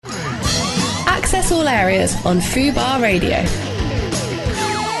Access all areas on Fubar Radio.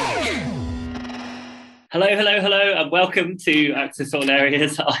 Hello, and welcome to Access All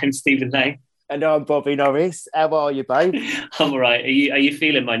Areas. I'm Stephen Lane. And I'm Bobby Norris. How are you, babe? I'm all right. Are you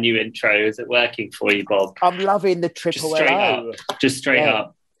feeling my new intro? Is it working for you, Bob? I'm loving the triple hello. Just straight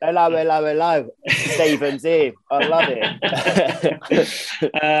up. Hello. Stephen's here. I love it.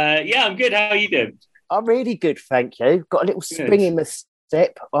 Yeah, I'm good. How are you doing? I'm really good, thank you. Got a little spring in my step.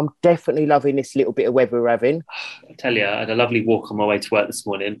 I'm definitely loving this little bit of weather we're having. I tell you, I had a lovely walk on my way to work this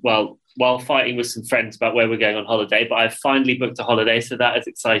morning. Well, while fighting with some friends about where we're going on holiday, but I've finally booked a holiday, so that is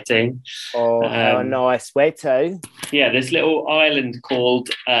exciting. Oh, how nice. Where to? Yeah, this little island called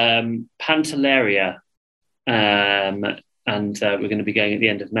Pantelleria, and we're going to be going at the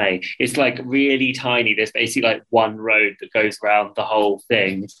end of May. It's like really tiny. There's basically like one road that goes around the whole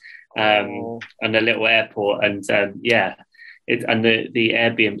thing, and a little airport, and the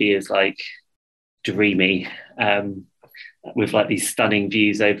Airbnb is like dreamy. With like these stunning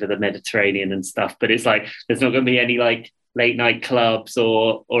views over the Mediterranean and stuff, but it's like there's not going to be any like late night clubs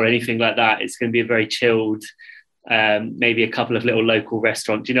or anything like that. It's going to be a very chilled, maybe a couple of little local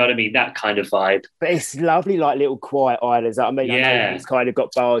restaurants. You know what I mean? That kind of vibe. But it's lovely, like little quiet islands. I mean, I know it's kind of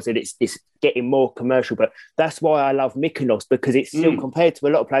got bars and it's getting more commercial, but that's why I love Mykonos, because it's still compared to a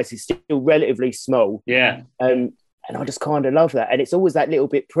lot of places still relatively small. Yeah. And I just kind of love that, and it's always that little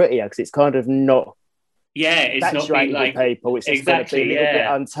bit prettier because it's kind of not. Yeah, it's not being like people. It's just going to be a little bit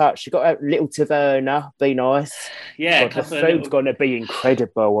untouched. You've got a little taverna, be nice. Yeah, God, the food's going to be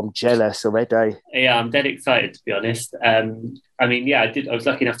incredible. I'm jealous already. Yeah, I'm dead excited, to be honest. I mean, I was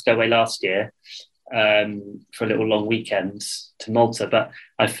lucky enough to go away last year for a little long weekend to Malta, but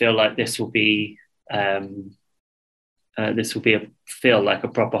I feel like this will be feel like a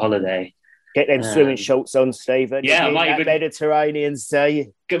proper holiday. Get them swimming shorts on, Stephen. Yeah, I might even Mediterranean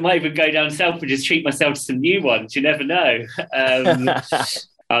Sea. Might even go down south and just treat myself to some new ones. You never know.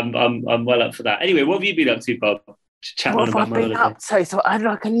 I'm well up for that. Anyway, what have you been up to, Bob? What have I been up to? So I had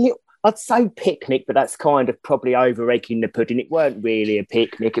like a little, I'd say picnic, but that's kind of probably over-egging the pudding. It weren't really a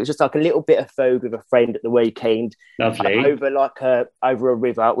picnic. It was just like a little bit of food with a friend at the weekend. Lovely. Over a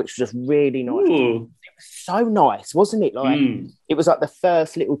river, which was just really nice. Ooh. So nice, wasn't it? Like it was like the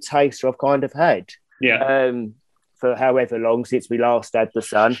first little taster I've kind of had. Yeah. For however long since we last had the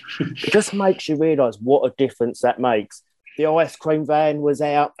sun. It just makes you realise what a difference that makes. The ice cream van was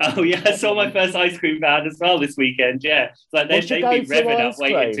out. Oh yeah, I saw my first ice cream van as well this weekend. Yeah, it's like they've been revving up,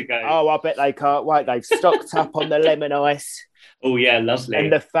 waiting to go. Oh, I bet they can't wait. They've stocked up on the lemon ice. Oh yeah, lovely.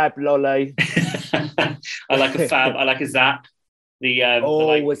 And the Fab Lolly. I like a Fab. I like a Zap.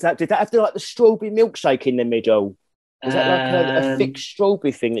 Was that? Did that have the strawberry milkshake in the middle? Was that like a thick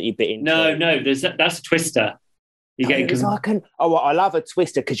strawberry thing that you bit into? No. That's a Twister. I love a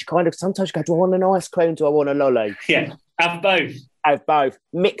Twister because you kind of sometimes go, do I want an ice cream? Do I want a lolly? Yeah, have both.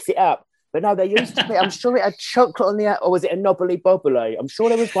 Mix it up. But no, there used to be, I'm sure it had chocolate on the out, or was it a knobbly bobbly? I'm sure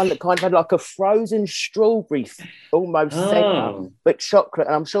there was one that kind of had like a frozen strawberry almost centre, but chocolate.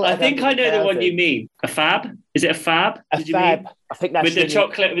 And I'm sure I think I know the one you mean. A Fab? Is it a Fab? A Fab. I think that's with the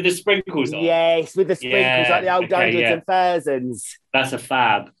chocolate with the sprinkles on. Yes, with the sprinkles like the old hundreds and thousands. That's a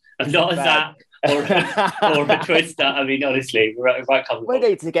Fab. Not a Zap. or a Twister. I mean, honestly, we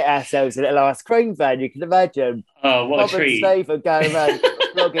need to get ourselves a little ice cream van. You can imagine. Oh, what Bob a treat! And Steve are going around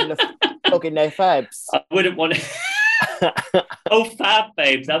flogging their fabs. I wouldn't want to. Oh, fab,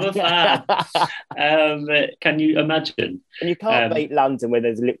 babes! I'm a fab. Can you imagine? And you can't beat London where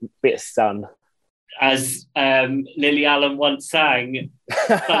there's a little bit of sun. As Lily Allen once sang,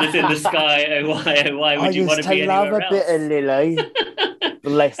 "Sun is in the sky. Oh why would you want to be anywhere else?" I used to love a bit of Lily.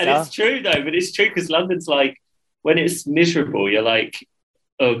 Bless her. And it's true though, but it's true because London's like, when it's miserable, you're like,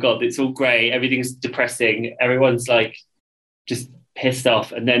 oh God, it's all grey, everything's depressing, everyone's like just pissed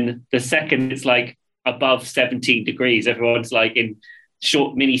off. And then the second it's like above 17 degrees, everyone's like in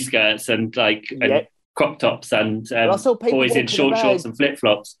short mini skirts and and crop tops and boys in short shorts and flip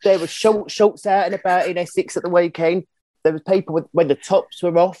flops. There were shorts out and about in Essex at the weekend. There was people when the tops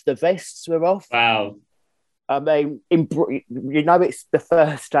were off, the vests were off. Wow. I mean, it's the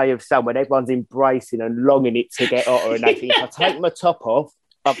first day of summer, everyone's embracing and longing it to get hotter. And they think, if I take my top off,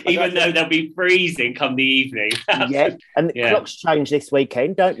 even though they'll be freezing come the evening. And the clocks change this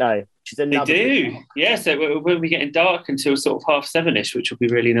weekend, don't they? They do. Yeah, so we'll be getting dark until sort of 7:30ish, which will be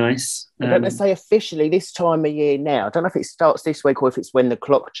really nice. I don't know, say officially this time of year now. I don't know if it starts this week or if it's when the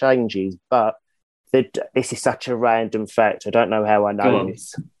clock changes, but this is such a random fact. I don't know how I know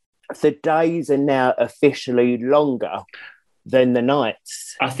this. The days are now officially longer than the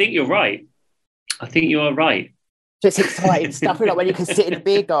nights. I think you're right. I think you are right. Just exciting stuff, like when you can sit in a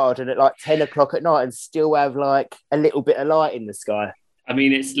beer garden at like 10 o'clock at night and still have like a little bit of light in the sky. I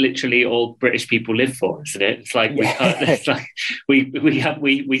mean, it's literally all British people live for, isn't it? It's like we can't. It's like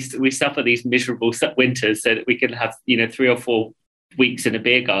we suffer these miserable winters so that we can have 3 or 4 weeks in a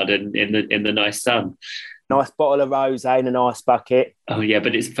beer garden in the nice sun. Nice bottle of rosé in an ice bucket. Oh yeah,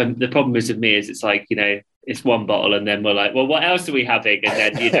 but the problem is with me is it's like it's one bottle and then we're like, well, what else are we having?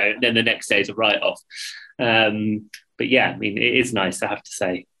 And then then the next day is a write off. But yeah, I mean, it is nice, I have to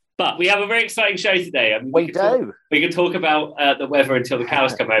say. But we have a very exciting show today. I mean, we can talk about the weather until the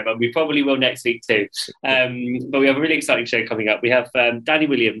cows come home, and we probably will next week too. But we have a really exciting show coming up. We have Danny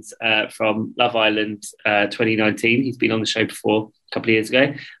Williams from Love Island 2019. He's been on the show before a couple of years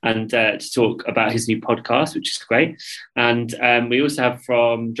ago, and to talk about his new podcast, which is great. And we also have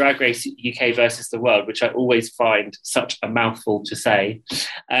from Drag Race UK versus the World, which I always find such a mouthful to say.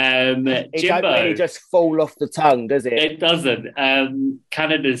 It don't really just fall off the tongue, does it? It doesn't.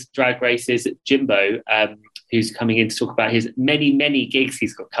 Canada's Drag Race's Jimbo, who's coming in to talk about his many, many gigs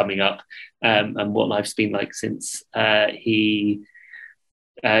he's got coming up, and what life's been like since he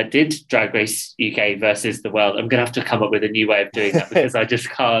did Drag Race UK versus the World. I'm going to have to come up with a new way of doing that because I just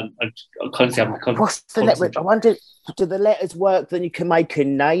can't. I'm constantly. What's the letter? I wonder, do the letters work? Then you can make a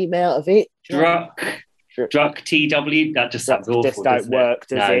name out of it. Druck TW. That just sounds awful. Just don't work,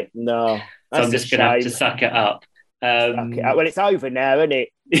 does it? No. So I'm just going to have to suck it up. Well, it's over now, isn't it?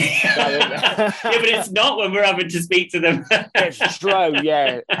 Yeah, but it's not when we're having to speak to them. It's true,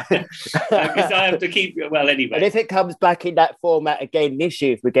 yeah. Because I have to keep it well anyway. And if it comes back in that format again this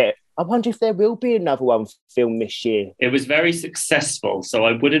year, if we get, I wonder if there will be another one filmed this year. It was very successful, so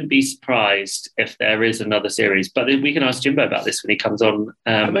I wouldn't be surprised if there is another series. But we can ask Jimbo about this when he comes on.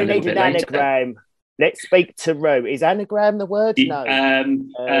 We need an anagram. Let's speak to Rue. Is anagram the word?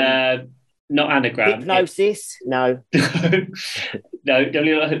 No. Not anagram. Hypnosis? No. No,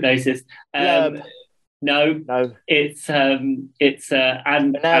 definitely not hypnosis. No. It's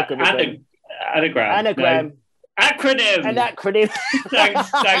anagram. Anagram. No. Acronym. An acronym.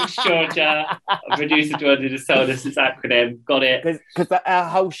 Thanks, Georgia. Our producer Georgia just told us it's acronym. Got it. Because our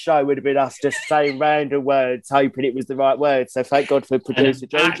whole show would have been us just saying random words, hoping it was the right word. So thank God for producer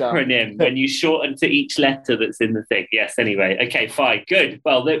Georgia. Acronym, when you shorten to each letter that's in the thing. Yes, anyway. Okay, fine. Good.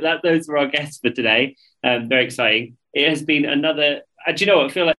 Well, those were our guests for today. Very exciting. It has been another... do you know what? I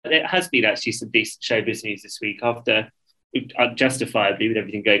feel like it has been actually some decent showbiz news this week after, unjustifiably, with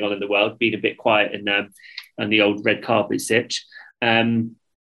everything going on in the world, being a bit quiet and the old red carpet sitch.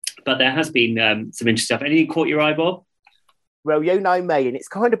 But there has been some interesting stuff. Anything caught your eye, Bob? Well, you know me, and it's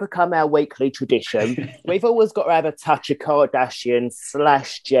kind of become our weekly tradition. We've always got to have a touch of Kardashian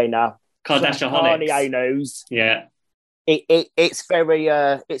 / Jenner. Kardashian news. Yeah. It's very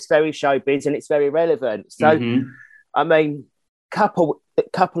showbiz and it's very relevant. So, I mean, couple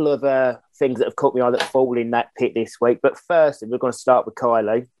of things that have caught me eye that fall in that pit this week. But first, we're going to start with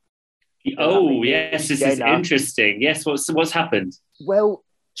Kylie. Oh, yes, this is interesting. Yes, what's happened? Well,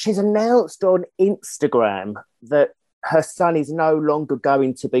 she's announced on Instagram that her son is no longer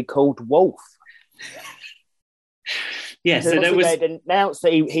going to be called Wolf. Yeah, so there was... They'd announced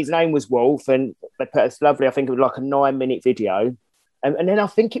that his name was Wolf, and they put this lovely, I think it was like a 9-minute video. And then I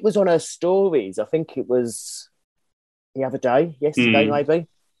think it was on her stories. I think it was the other day, yesterday maybe.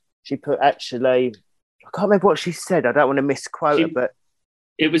 She put actually... I can't remember what she said. I don't want to misquote her, but...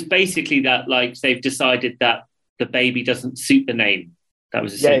 It was basically that, like, they've decided that the baby doesn't suit the name. That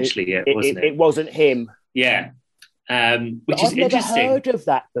was essentially it, wasn't it? It wasn't him. Yeah. Which is I've interesting. Never heard of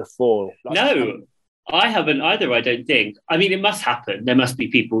that before. No, I haven't either, I don't think. I mean, it must happen. There must be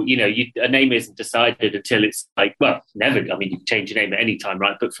people, a name isn't decided until it's like, well, never. I mean, you can change your name at any time,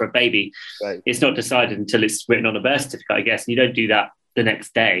 right? But for a baby, right, it's not decided until it's written on a birth certificate, I guess. And you don't do that the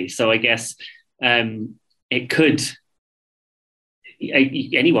next day. So I guess it could...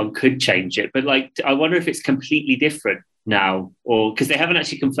 anyone could change it, but like I wonder if it's completely different now, or because they haven't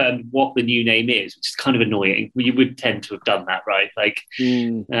actually confirmed what the new name is, which is kind of annoying. You would tend to have done that, right? Like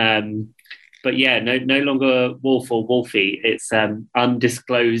but yeah, no longer Wolf or Wolfie. It's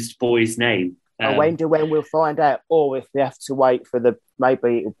undisclosed boy's name. I wonder when we'll find out, or if we have to wait for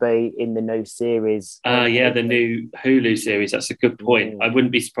maybe it'll be in the new series. Yeah, the new Hulu series. That's a good point. I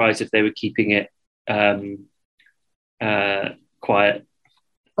wouldn't be surprised if they were keeping it quiet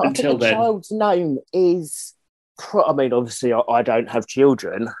but until I think the child's name is... I mean, obviously, I don't have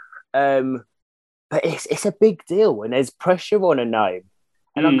children, but it's a big deal, and there's pressure on a name.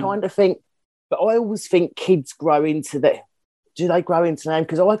 And I kind of think, but I always think kids grow into that. Do they grow into name?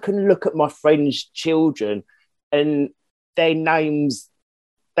 Because I can look at my friends' children, and their names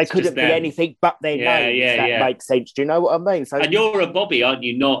they couldn't be anything but their names. That makes sense. Do you know what I mean? So, and you're a Bobby, aren't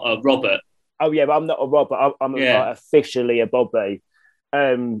you? Not a Robert. Oh yeah, but I'm not a Robert. I'm like, officially a Bobby.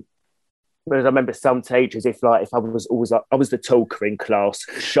 Whereas I remember some teachers, if I was always I was the talker in class,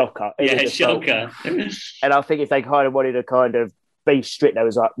 shocker. Shocker. And I think if they kind of wanted to kind of be strict, they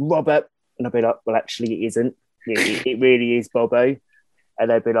was like Robert, and I'd be like, well, actually, it isn't. It really is Bobby.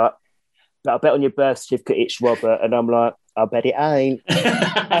 And they'd be like, I bet on your birth certificate it's Robert, and I'm like, I bet it ain't.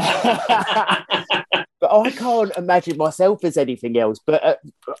 But I can't imagine myself as anything else. But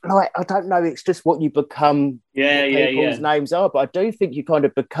I don't know. It's just what you become. People's names are. But I do think you kind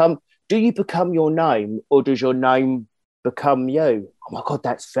of become. Do you become your name, or does your name become you? Oh my God,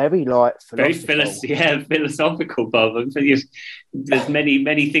 that's very philosophical, Bob. There's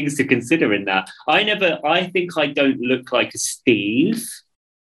many things to consider in that. I think I don't look like a Steve,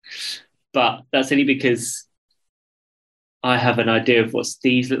 but that's only because I have an idea of what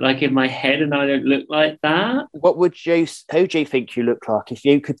Steve's look like in my head, and I don't look like that. Who do you think you look like if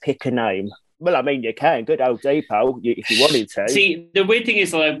you could pick a name? Well, I mean, you can. Good old Deepo, if you wanted to. See, the weird thing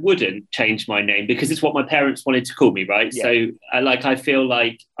is I wouldn't change my name because it's what my parents wanted to call me, right? Yeah. So, I feel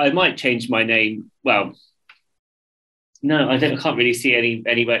like I might change my name. Well, no, I can't really see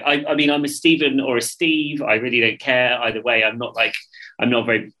any way. I mean, I'm a Stephen or a Steve. I really don't care either way. I'm not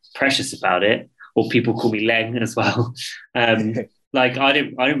very precious about it. Or people call me Leng as well. I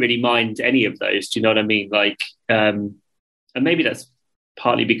don't really mind any of those. Do you know what I mean? And maybe that's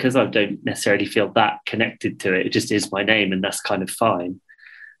partly because I don't necessarily feel that connected to it. It just is my name, and that's kind of fine.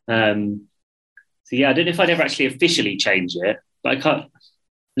 I don't know if I'd ever actually officially change it, but I can't.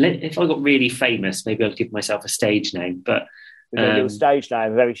 If I got really famous, maybe I'd give myself a stage name. But a little stage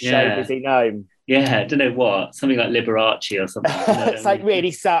name, a very showbizy name. Yeah, I don't know what, something like Liberace or something. It's like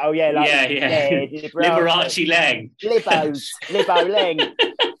really subtle, Liberace Leng. Libo Leng.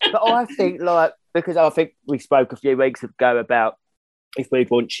 But I think because I think we spoke a few weeks ago about if we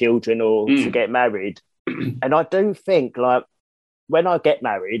want children or to get married. And I do think when I get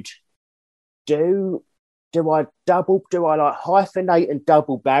married, do I hyphenate and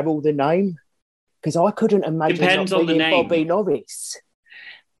double barrel the name? Because I couldn't imagine not being Bobby Norris.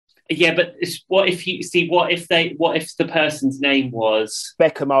 Yeah, but what if the person's name was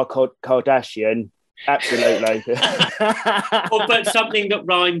Beckham or Kardashian? Absolutely. But something that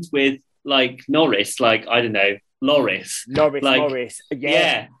rhymed with Norris, I don't know, Loris. Morris.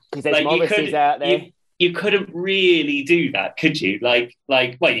 Yeah. Because there's Morrises out there. You couldn't really do that, could you? Well,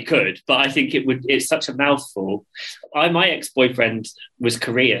 you could, but I think it's such a mouthful. My ex-boyfriend was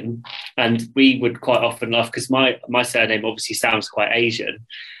Korean, and we would quite often laugh because my surname obviously sounds quite Asian.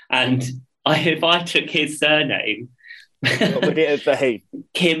 And if I took his surname, what would it have been?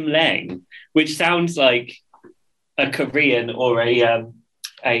 Kim Leng, which sounds like a Korean or a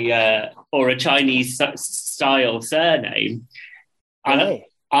Chinese style surname. And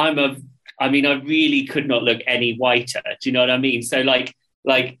I really could not look any whiter. Do you know what I mean? So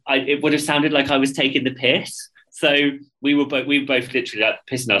it would have sounded like I was taking the piss. So we were both literally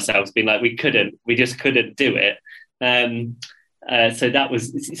pissing ourselves, being like, we just couldn't do it. So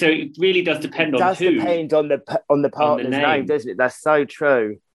it really does depend on who. It does depend on the partner's name, doesn't it? That's so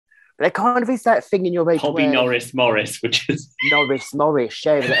true. But there kind of is that thing in your head. Bobby Norris Morris, which is Norris,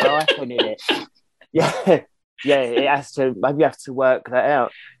 share with an icon in it. Yeah, it has to. Maybe you have to work that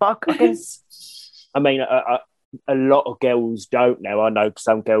out. But I guess, I mean, a lot of girls don't now. I know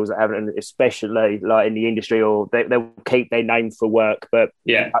some girls that haven't, especially in the industry, or they'll keep their name for work, but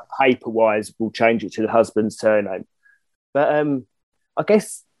paper-wise will change it to the husband's surname. But I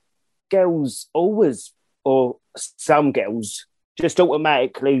guess girls always, or some girls, just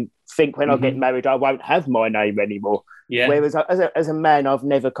automatically think when I get married, I won't have my name anymore. Yeah. Whereas as a man, I've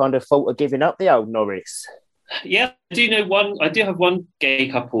never kind of thought of giving up the old Norris. Yeah, I do have one gay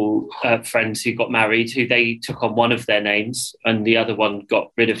couple friends who got married, who they took on one of their names, and the other one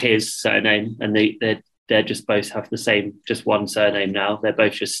got rid of his surname, and they're just both have the same, just one surname now. They're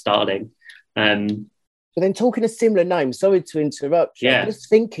both just Starling. But then talking a similar name, sorry to interrupt you, I'm just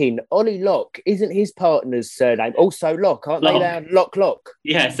thinking, Ollie Locke, isn't his partner's surname also Locke? Aren't they now Lock?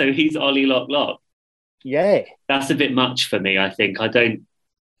 Yeah, so he's Ollie Lock. Yeah. That's a bit much for me, I think. I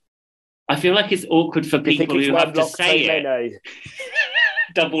feel like it's awkward for people who have to say it.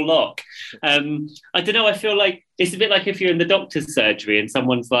 Double lock. I don't know, I feel like it's a bit like if you're in the doctor's surgery and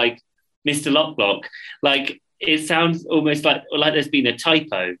someone's like, Mr. Lock. It sounds almost like there's been a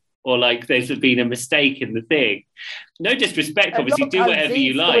typo. Or there's been a mistake in the thing. No disrespect, obviously, do whatever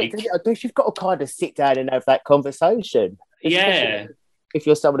you like. I guess you've got to kind of sit down and have that conversation. Yeah. If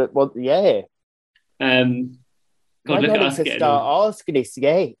you're someone that wants, God, maybe look I at need us to getting start on. asking this.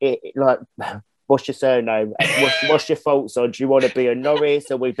 Yeah, like, what's your surname? What's your thoughts on? Do you want to be a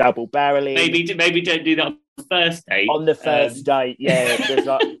Norris? Or we double barreling? Maybe don't do that on the first date. On the first date, yeah. There's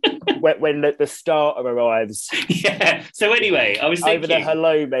like when the starter arrives. Yeah. So anyway, I was over the thinking,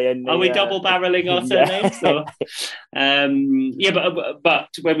 halloumi and are we double barreling our surnames? Or, yeah, but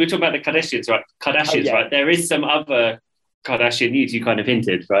when we talk about the Kardashians, right? Right? There is some other Kardashian news you kind of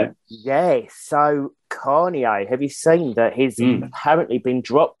hinted, right? Yeah. So Kanye, have you seen that he's apparently been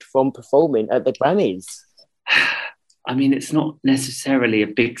dropped from performing at the Grammys? I mean, it's not necessarily a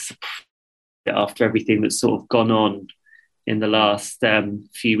big surprise after everything that's sort of gone on in the last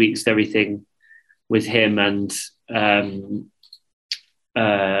few weeks, everything with him and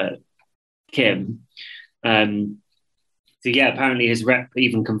Kim. So yeah, apparently his rep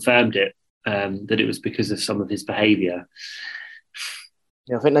even confirmed it, that it was because of some of his behaviour.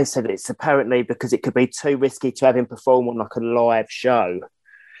 Yeah, I think they said it's apparently because it could be too risky to have him perform on like a live show.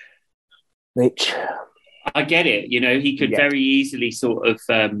 Which I get it, you know, he could very easily sort of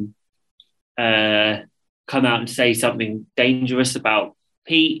come out and say something dangerous about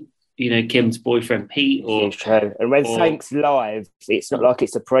Pete, you know, Kim's boyfriend Pete. It's true. And when something's live, it's not like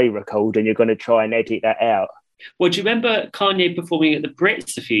it's a pre-record and you're going to try and edit that out. Well, do you remember Kanye performing at the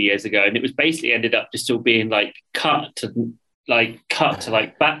Brits a few years ago? And it was basically ended up just still being like cut to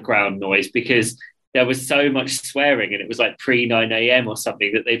background noise because there was so much swearing and it was like pre 9 a.m. or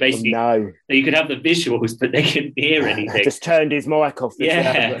something that they basically you could have the visuals, but they couldn't hear anything. Just turned his mic off.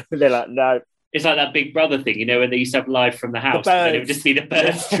 They're like, no. It's like that Big Brother thing, you know, when they used to have live from the house, and it would just be the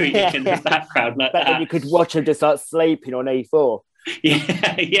birds tweeting in the background like that. Then you could watch them just like sleeping on E4.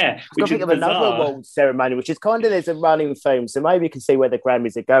 Yeah. I think of another award ceremony, which is kind of there's a running theme, so maybe you can see where the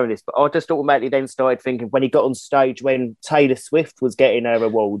Grammys are going this. But I just automatically then started thinking when he got on stage when Taylor Swift was getting her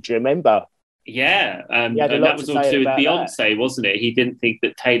award. Do you remember? Yeah, and that was all to do with Beyonce, wasn't it? He didn't think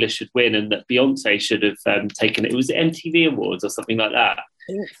that Taylor should win and that Beyonce should have taken it. It was MTV Awards or something like that.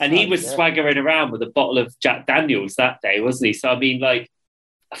 And he was swaggering around with a bottle of Jack Daniels that day, wasn't he? So, I mean, like...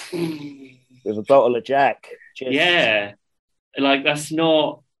 with a bottle of Jack. Yeah. Like, that's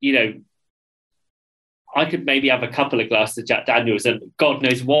not, you know... I could maybe have a couple of glasses of Jack Daniels and God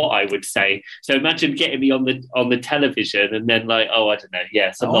knows what I would say. So imagine getting me on the television and then like, I don't know.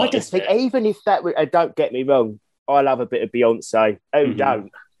 Yes, I just think even if that would, don't get me wrong, I love a bit of Beyonce.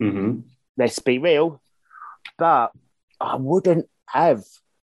 Don't? Mm-hmm. Let's be real. But I wouldn't have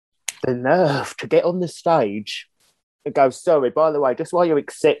the nerve to get on the stage and go, sorry, by the way, just while you're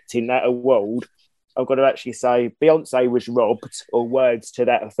accepting that award, I've got to actually say Beyonce was robbed or words to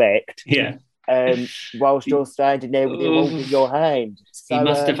that effect. Yeah. Whilst you're standing there with the award in your hand. So, he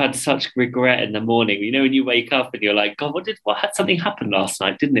must have had such regret in the morning. You know, when you wake up and you're like, God, something happened last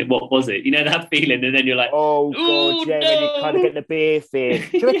night, didn't it? What was it? You know, that feeling. And then you're like, oh, God, yeah, when you kind of get the beer fear.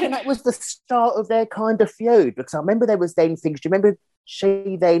 Do you reckon that was the start of their kind of feud? Because I remember there was then things. Do you remember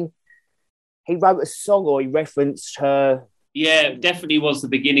he wrote a song or he referenced her? Yeah, it definitely was the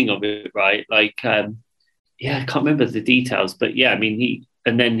beginning of it, right? Like, I can't remember the details, but yeah, I mean, he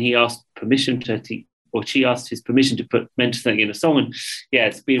asked permission she asked his permission to mention something in a song, and yeah,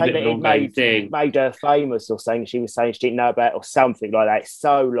 it's been a bit of an ongoing thing. Made her famous, or saying she was saying she didn't know about, or something like that. It's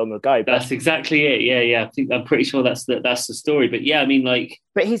so long ago. That's exactly it. Yeah. I'm pretty sure that's the story. But yeah, I mean, like,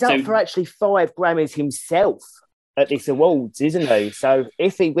 but he's up for actually 5 Grammys himself at this awards, isn't he? So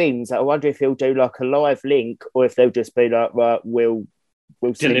if he wins, I wonder if he'll do like a live link, or if they'll just be like, right, we'll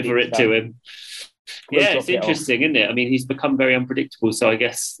deliver it to him. Yeah, it's interesting, isn't it? I mean, he's become very unpredictable. So I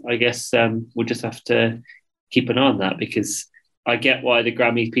guess we'll just have to keep an eye on that, because I get why the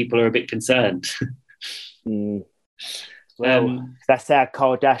Grammy people are a bit concerned. Well, that's our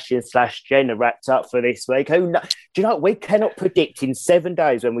Kardashian/Jenner wrapped up for this week. Do you know, we cannot predict in 7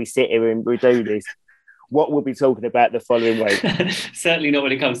 days when we sit here and we do this what we'll be talking about the following week. Certainly not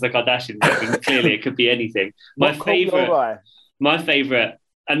when it comes to the Kardashians. I mean, clearly, it could be anything. My favourite.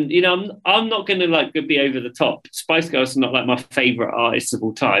 And, you know, I'm not going to like be over the top. Spice Girls are not like my favourite artists of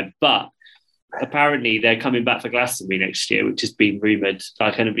all time, but apparently they're coming back for Glastonbury next year, which has been rumoured,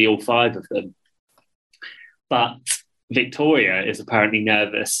 like going to be all 5 of them. But Victoria is apparently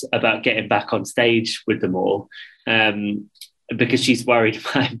nervous about getting back on stage with them all, because she's worried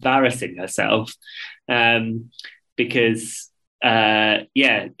about embarrassing herself. Because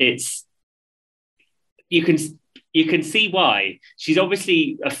it's you can see why. She's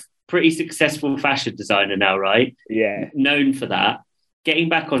obviously a pretty successful fashion designer now, right? Yeah. Known for that. Getting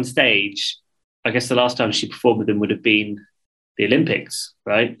back on stage, I guess the last time she performed with them would have been the Olympics,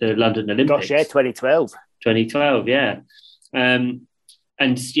 right? The London Olympics. Gosh, yeah, 2012. 2012, yeah. And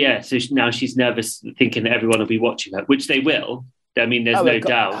And yeah, so now she's nervous, thinking that everyone will be watching her, which they will. I mean, there's no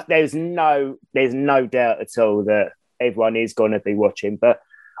doubt. There's no doubt at all that everyone is going to be watching. But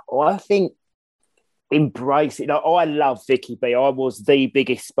I think embrace it. Like, I love Vicky B. I was the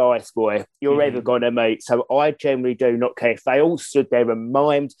biggest Spice boy you're ever going to meet. So I generally do not care if they all stood there and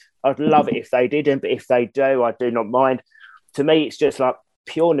mimed. I'd love it if they didn't, but if they do, I do not mind. To me, it's just like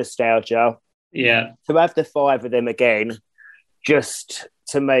pure nostalgia. Yeah. To have the 5 of them again, just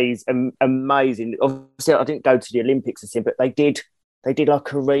to me is amazing. Obviously, I didn't go to the Olympics this year, but they did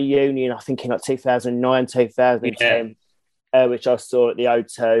like a reunion, I think in like 2009, 2010, which I saw at the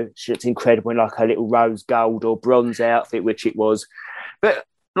O2. She looked incredible in like a little rose gold or bronze outfit, which it was. But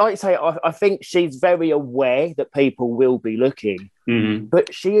like I say, I think she's very aware that people will be looking,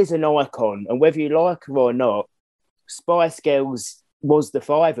 but she is an icon. And whether you like her or not, Spice Girls was the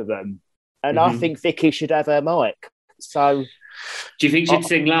 5 of them. And I think Vicky should have her mic. So, do you think she'd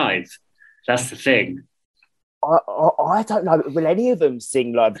sing live? That's the thing. I don't know. Will any of them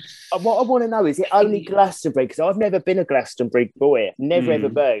sing live? What I want to know is it only Glastonbury? Because I've never been a Glastonbury boy, never ever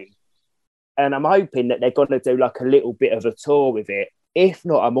been. And I'm hoping that they're going to do like a little bit of a tour with it. If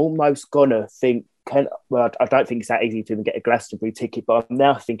not, I'm almost going to think, I don't think it's that easy to even get a Glastonbury ticket, but I'm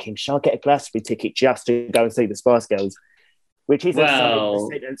now thinking, shall I get a Glastonbury ticket just to go and see the Spice Girls? Which isn't a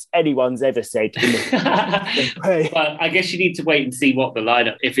sentence anyone's ever said. Well, I guess you need to wait and see what the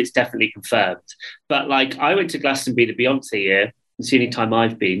lineup, if it's definitely confirmed. But like, I went to Glastonbury the Beyonce year. It's the only time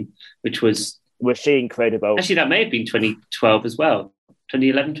I've been, which was she incredible? Actually, that may have been 2012 as well,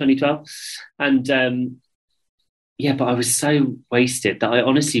 2011, 2012, and yeah. But I was so wasted that I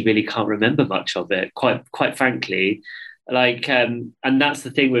honestly really can't remember much of it. Quite frankly, like, and that's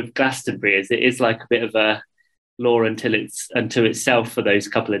the thing with Glastonbury, is it is like a bit of a law unto itself for those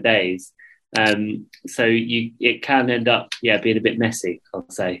couple of days, so it can end up being a bit messy, I'll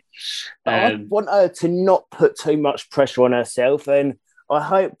say. I want her to not put too much pressure on herself, and I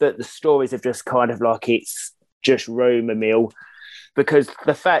hope that the stories have just kind of like it's just rumour mill, because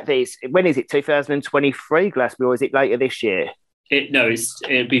the fact that when is it 2023 Glastonbury, or is it later this year?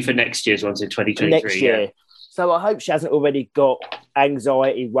 It'll be for next year's ones in 2023 next year. So I hope she hasn't already got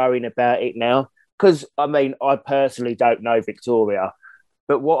anxiety worrying about it now. Because, I mean, I personally don't know Victoria,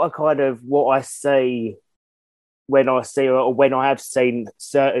 but what I see when I see her, or when I have seen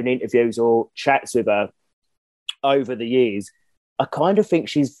certain interviews or chats with her over the years, I kind of think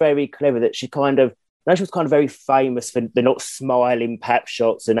she's very clever, that she was kind of very famous for the not smiling pap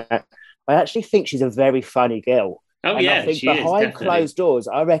shots and that. I actually think she's a very funny girl. Oh, and I think behind closed doors,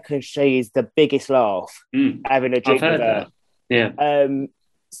 I reckon she is the biggest laugh having a drink with her. That. Yeah.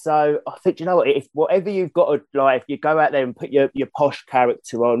 So I think, you know what, if whatever you've got to, like, if you go out there and put your posh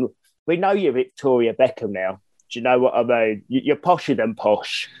character on, we know you're Victoria Beckham now. Do you know what I mean? You're posher than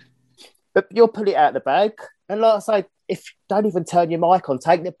posh. But you'll pull it out the bag. And like I say, if don't even turn your mic on,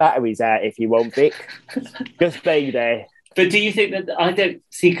 take the batteries out if you want, Vic. Just be there. But do you think that, I don't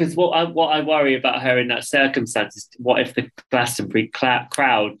see, because what I worry about her in that circumstance is, what if the Glastonbury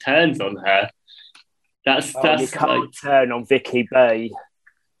crowd turns on her? That's you can't turn on Vicky B.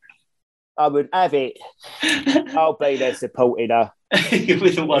 I would have it. I'll be there supporting her.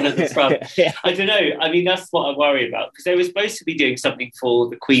 With the one at the front. Yeah. I don't know. I mean, that's what I worry about, because they were supposed to be doing something for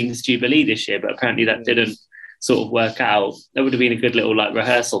the Queen's Jubilee this year, but apparently that didn't sort of work out. That would have been a good little like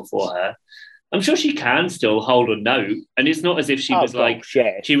rehearsal for her. I'm sure she can still hold a note, and it's not as if she was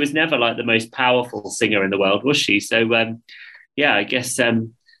she was never like the most powerful singer in the world, was she? So I guess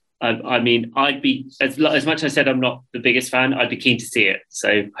I mean, I'd be, as much as I said I'm not the biggest fan, I'd be keen to see it.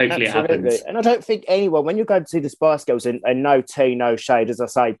 So hopefully it happens. And I don't think anyone, when you go to see the Spice Girls, and no tea, no shade, as I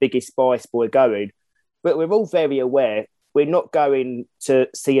say, biggest Spice boy going, but we're all very aware we're not going to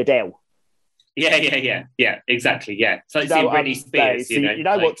see Adele. Yeah, exactly, yeah. It's like seeing Britney Spears, you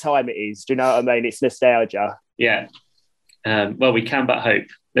know what time it is, do you know what I mean? It's nostalgia. Yeah. Well, we can but hope.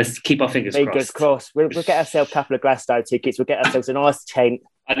 Let's keep our fingers crossed. Fingers crossed. We'll get ourselves a couple of Glasgow tickets. We'll get ourselves a nice tent.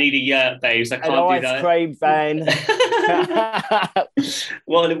 I need a yurt, babes. I can't do that. An ice cream van.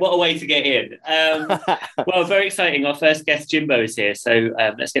 What a way to get in. Well, very exciting. Our first guest, Jimbo, is here. So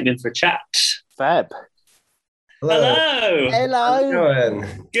let's get him in for a chat. Fab. Hello. How you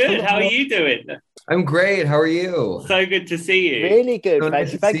doing? Good. How are you doing? I'm great. How are you? So good to see you. Really good.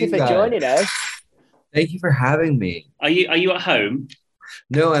 Thank you for joining us. Thank you for having me. Are you at home?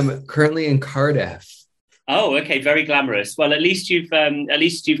 No, I'm currently in Cardiff. Oh, okay, very glamorous. Well, at least you've come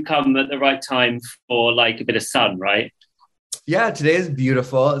at the right time for like a bit of sun, right? Yeah, today is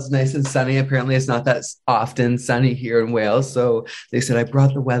beautiful. It's nice and sunny. Apparently, it's not that often sunny here in Wales, so they said I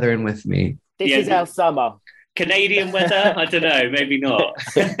brought the weather in with me. This is our summer. Canadian weather? I don't know, maybe not.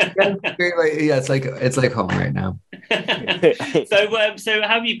 Yeah, it's like home right now. So how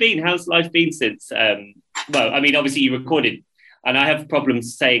have you been? How's life been since? Well, I mean, obviously you recorded, and I have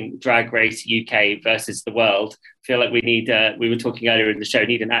problems saying Drag Race UK versus the world. I feel like we need. We were talking earlier in the show.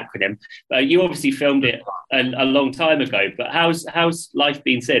 Need an acronym. You obviously filmed it a long time ago, but how's life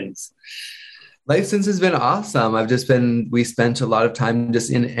been since? Life since has been awesome. We spent a lot of time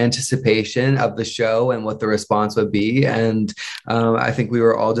just in anticipation of the show and what the response would be. And I think we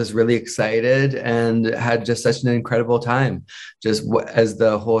were all just really excited and had just such an incredible time. Just as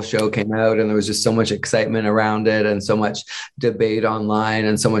the whole show came out, and there was just so much excitement around it and so much debate online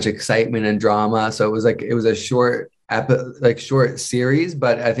and so much excitement and drama. So it was a short series,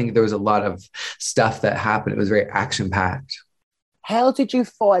 but I think there was a lot of stuff that happened. It was very action-packed. How did you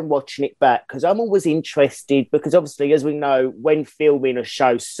find watching it back? Because I'm always interested, because obviously, as we know, when filming a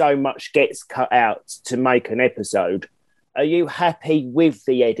show, so much gets cut out to make an episode. Are you happy with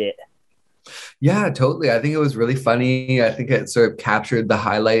the edit? Yeah, totally. I think it was really funny. I think it sort of captured the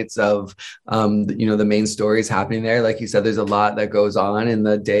highlights of, the main stories happening there. Like you said, there's a lot that goes on in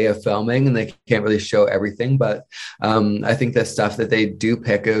the day of filming, and they can't really show everything. But I think the stuff that they do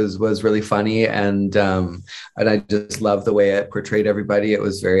pick was really funny, and I just love the way it portrayed everybody. It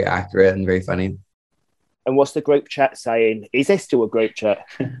was very accurate and very funny. And what's the group chat saying? Is there still a group chat?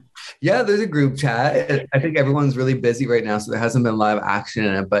 Yeah, there's a group chat. I think everyone's really busy right now, so there hasn't been a lot of action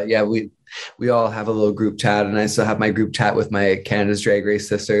in it. But yeah, we all have a little group chat, and I still have my group chat with my Canada's Drag Race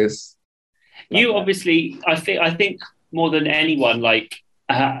sisters. You obviously, I think more than anyone,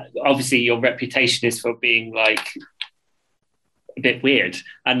 obviously your reputation is for being like a bit weird,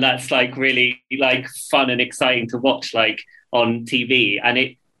 and that's like really like fun and exciting to watch like on TV. And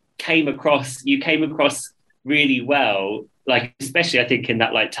you came across really well, like especially I think in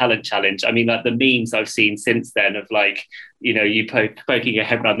that like talent challenge. I mean, like the memes I've seen since then of like, you poking your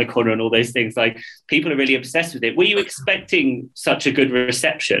head around the corner and all those things, like people are really obsessed with it. Were you expecting such a good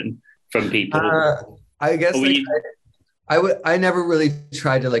reception from people? I guess I never really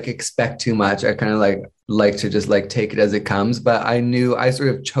tried to like expect too much. I kind of like to just like take it as it comes, but I knew I sort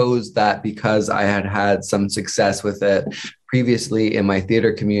of chose that because I had some success with it previously in my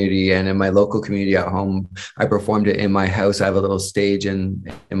theater community and in my local community at home. I performed it in my house. I have a little stage in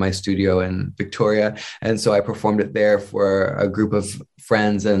my studio in Victoria. And so I performed it there for a group of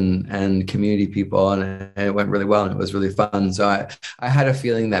friends and community people, and it went really well and it was really fun. So I had a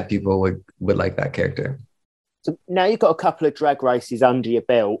feeling that people would like that character. So now you've got a couple of drag races under your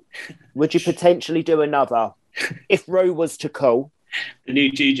belt. Would you potentially do another if Rue was to call? The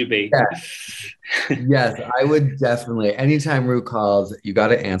new Jujubee. Yeah. Yes, I would definitely. Anytime Rue calls, you got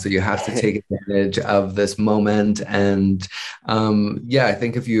to answer. You have to take advantage of this moment. And I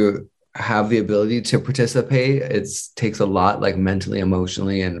think if you have the ability to participate, it takes a lot, like mentally,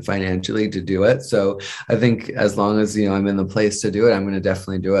 emotionally, and financially to do it. So I think as long as, I'm in the place to do it, I'm going to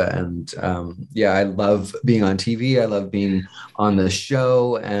definitely do it. And I love being on TV. I love being on the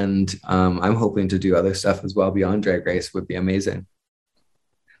show. And I'm hoping to do other stuff as well beyond Drag Race. Would be amazing.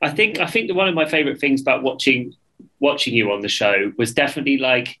 I think that one of my favorite things about watching you on the show was definitely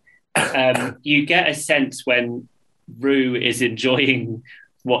like you get a sense when Rue is enjoying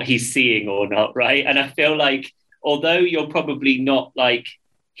what he's seeing or not, right? And I feel like although you're probably not like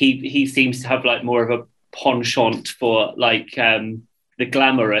he seems to have like more of a penchant for like the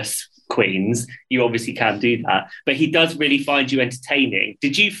glamorous queens. You obviously can do that, but he does really find you entertaining.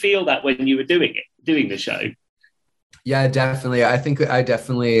 Did you feel that when you were doing the show? Yeah, definitely. I think I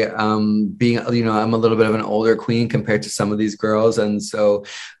definitely being, I'm a little bit of an older queen compared to some of these girls. And so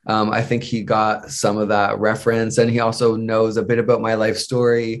I think he got some of that reference, and he also knows a bit about my life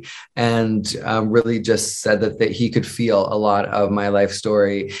story, and really just said that he could feel a lot of my life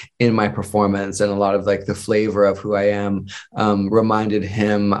story in my performance, and a lot of like the flavor of who I am reminded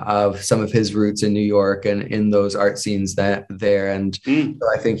him of some of his roots in New York and in those art scenes there. And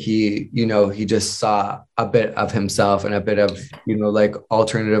so I think he just saw a bit of himself and a bit of, like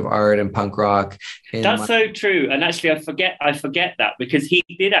alternative art and punk rock. That's so true. And actually, I forget that, because he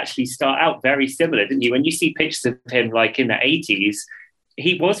did actually start out very similar, didn't you? When you see pictures of him like in the 80s,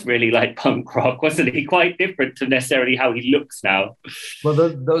 he was really like punk rock, wasn't he? Quite different to necessarily how he looks now. Well,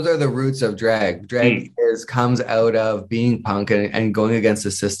 those are the roots of drag. Drag comes out of being punk and going against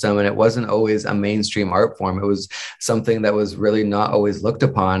the system. And it wasn't always a mainstream art form. It was something that was really not always looked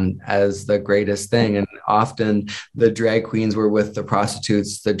upon as the greatest thing. And often the drag queens were with the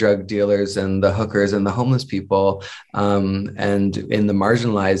prostitutes, the drug dealers, and the hookers and the homeless people. And in the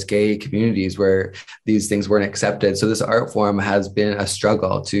marginalized gay communities where these things weren't accepted. So this art form has been a struggle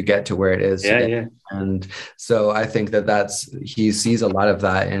struggle to get to where it is today. And so I think he sees a lot of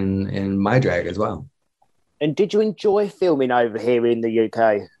that in my drag as well. And did you enjoy filming over here in the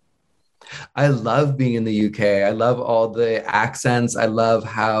UK? I love being in the UK. I love all the accents. I love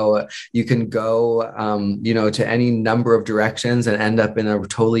how you can go, to any number of directions and end up in a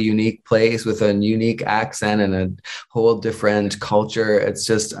totally unique place with a unique accent and a whole different culture. It's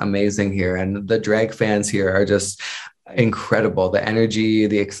just amazing here. And the drag fans here are just incredible. The energy,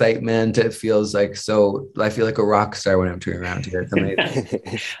 the excitement, it feels like I feel like a rock star when I'm touring around here. It's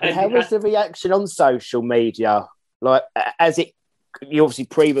amazing. And how was the reaction on social media? Like, you obviously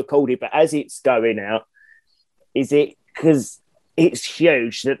pre-recorded, but as it's going out, is it, because it's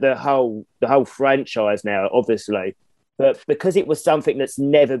huge that the whole franchise now, obviously, but because it was something that's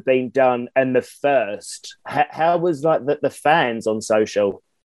never been done and the first, how was like the fans on social?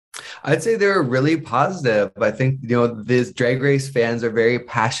 I'd say they're really positive. I think, these Drag Race fans are very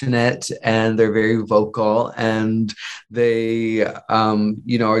passionate and they're very vocal, and they,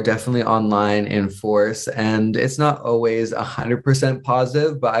 are definitely online in force. And it's not always 100%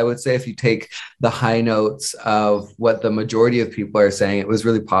 positive, but I would say if you take the high notes of what the majority of people are saying, it was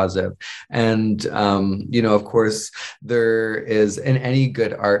really positive. And, of course, there is, in any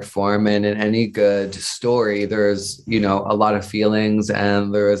good art form and in any good story, there's, a lot of feelings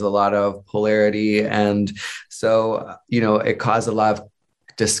and there is a lot of polarity. And so, it caused a lot of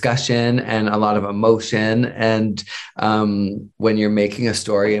discussion and a lot of emotion. And when you're making a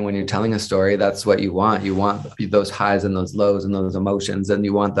story and when you're telling a story, that's what you want. You want those highs and those lows and those emotions, and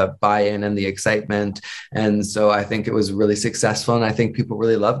you want the buy-in and the excitement. And so I think it was really successful, and I think people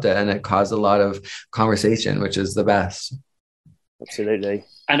really loved it, and it caused a lot of conversation, which is the best. Absolutely.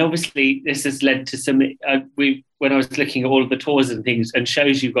 And obviously this has led to some, when I was looking at all of the tours and things and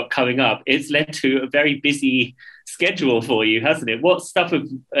shows you've got coming up, it's led to a very busy schedule for you, hasn't it? What stuff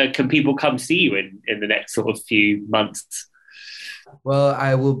can people come see you in the next sort of few months? Well,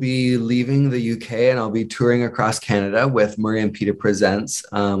 I will be leaving the UK and I'll be touring across Canada with Murray and Peter Presents,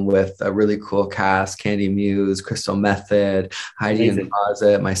 with a really cool cast: Candy Muse, Crystal Method, Heidi and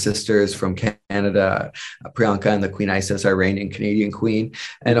Closet, my sisters from Canada, Priyanka and the Queen Isis, our reigning Canadian queen,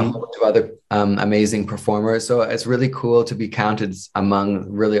 and a whole bunch of other amazing performers. So it's really cool to be counted among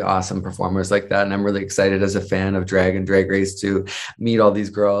really awesome performers like that. And I'm really excited as a fan of drag and Drag Race to meet all these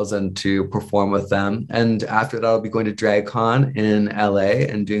girls and to perform with them. And after that, I'll be going to DragCon in LA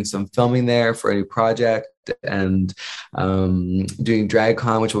and doing some filming there for a new project, and doing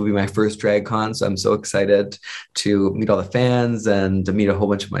DragCon, which will be my first DragCon. So I'm so excited to meet all the fans and to meet a whole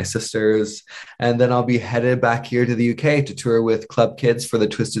bunch of my sisters. And then I'll be headed back here to the UK to tour with Club Kids for the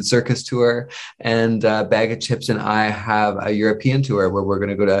Twisted Circus tour. And Bag of Chips and I have a European tour where we're going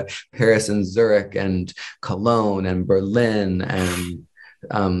to go to Paris and Zurich and Cologne and Berlin and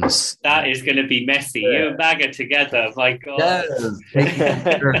that is going to be messy. You and Bag are together. My God.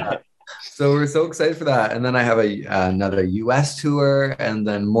 Yes. So we're so excited for that. And then I have another US tour, and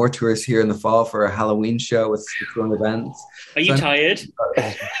then more tours here in the fall for a Halloween show with different events. Are you tired?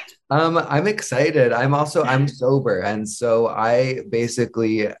 I'm excited. I'm sober. And so I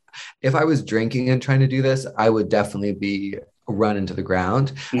basically, if I was drinking and trying to do this, I would definitely be run into the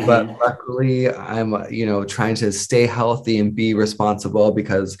ground. But luckily I'm trying to stay healthy and be responsible,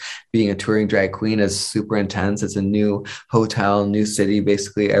 because being a touring drag queen is super intense. It's a new hotel, new city,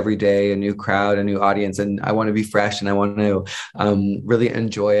 basically every day, a new crowd, a new audience, and I want to be fresh and I want to really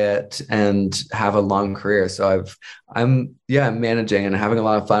enjoy it and have a long career. So I'm managing and having a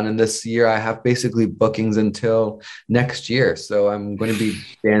lot of fun. And this year I have basically bookings until next year, so I'm going to be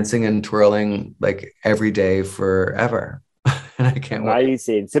dancing and twirling like every day forever. And I can't wait.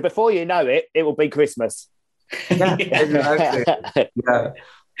 Amazing. So before you know it, it will be Christmas. Yeah, exactly. Yeah.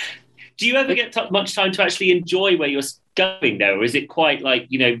 Do you ever get much time to actually enjoy where you're going though? Or is it quite like,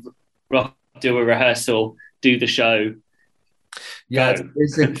 rock, do a rehearsal, do the show? Yeah,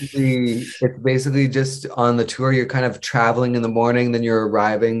 it's basically just on the tour. You're kind of traveling in the morning, then you're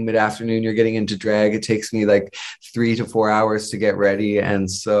arriving mid-afternoon, you're getting into drag. It takes me like 3 to 4 hours to get ready. And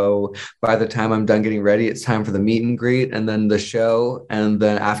so by the time I'm done getting ready, it's time for the meet and greet and then the show. And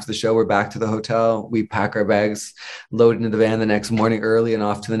then after the show, we're back to the hotel. We pack our bags, load into the van the next morning early and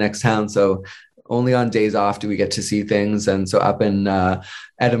off to the next town. So only on days off do we get to see things. And so up in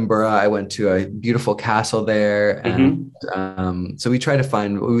Edinburgh, I went to a beautiful castle there. And so we try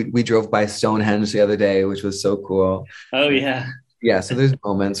to we drove by Stonehenge the other day, which was so cool. Oh, yeah. Yeah. So there's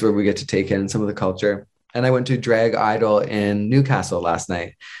moments where we get to take in some of the culture. And I went to Drag Idol in Newcastle last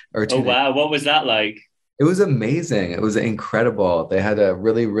night. Wow. What was that like? It was amazing. It was incredible. They had a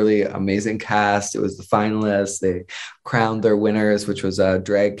really, really amazing cast. It was the finalists. They crowned their winners, which was a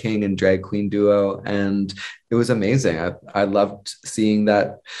drag king and drag queen duo. And it was amazing. I loved seeing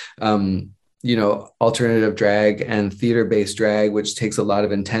that, alternative drag and theater-based drag, which takes a lot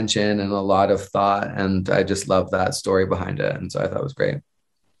of intention and a lot of thought. And I just love that story behind it. And so I thought it was great.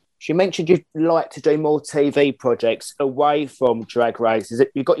 She mentioned you'd like to do more TV projects away from Drag Race. Is it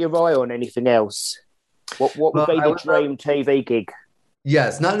you got your eye on anything else? What would be the dream TV gig?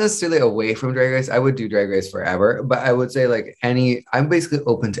 Yes, not necessarily away from Drag Race. I would do Drag Race forever, but I would say I'm basically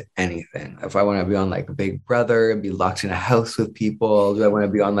open to anything. If I want to be on like Big Brother and be locked in a house with people, do I want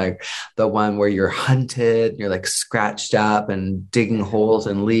to be on like the one where you're hunted, you're like scratched up and digging holes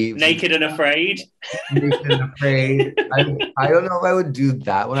and leaves? Naked and Afraid. Naked and Afraid. I don't know if I would do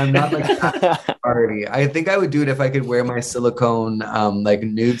that one. I'm not like that party. I think I would do it if I could wear my silicone like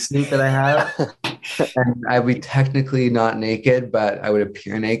nude suit that I have. And I would be technically not naked, but I would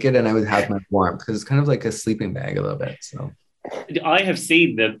appear naked and I would have my warmth because it's kind of like a sleeping bag a little bit. So I have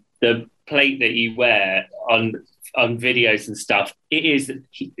seen the plate that you wear on videos and stuff.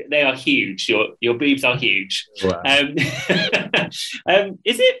 They are huge. Your boobs are huge. Wow.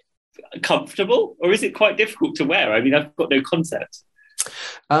 Is it comfortable or is it quite difficult to wear? I mean, I've got no concept.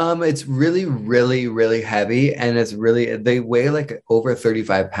 It's really, really, really heavy, and they weigh like over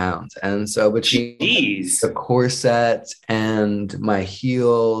 35 pounds. And so between the corset and my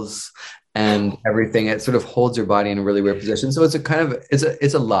heels and everything, it sort of holds your body in a really weird position. So it's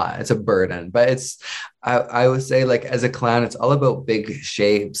a lot. It's a burden, but I would say like as a clown, it's all about big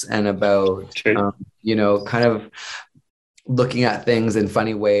shapes and about, kind of looking at things in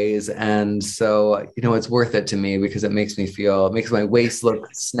funny ways. And so, it's worth it to me because it makes my waist look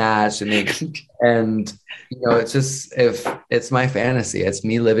snatched and it's my fantasy. It's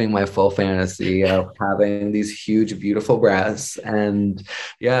me living my full fantasy of having these huge, beautiful breasts. And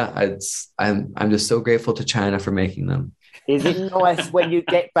yeah, I'm just so grateful to China for making them. Is it nice when you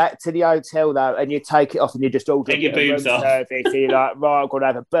get back to the hotel though and you take it off and you just order your boobs off? Service, and you're like, right, I'm gonna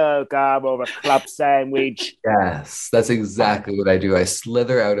have a burger or a club sandwich. Yes, that's exactly what I do. I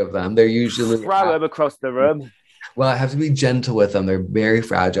slither out of them. They're usually throw them across the room. Well, I have to be gentle with them. They're very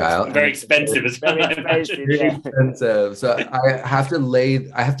fragile. Very expensive as well. Very expensive. So I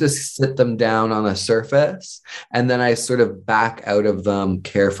have to sit them down on a surface and then I sort of back out of them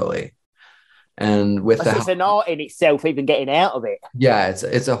carefully. And it's an art in itself, even getting out of it. Yeah,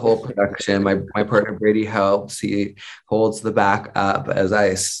 it's a whole production. My partner Brady helps. He holds the back up as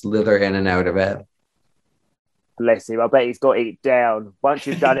I slither in and out of it. Bless him. I bet he's got it down. Once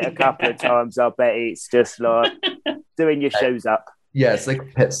you've done it a couple of times, I bet it's just like doing your shoes up. Yeah, it's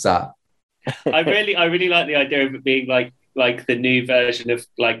like pit stop. I really like the idea of it being like the new version of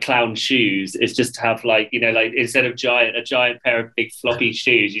like clown shoes is just to have like instead of a giant pair of big floppy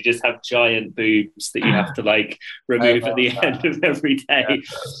shoes, you just have giant boobs that you have to like remove at the end of every day.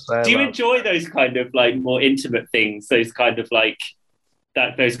 Do you enjoy those kind of like more intimate things, those kind of like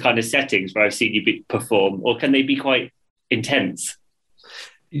those kind of settings where I've seen you perform, or can they be quite intense?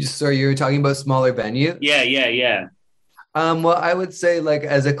 So you're talking about smaller venue? Yeah. Well, I would say like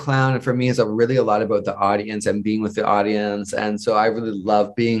as a clown, for me, it's really a lot about the audience and being with the audience. And so I really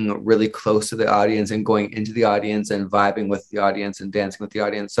love being really close to the audience and going into the audience and vibing with the audience and dancing with the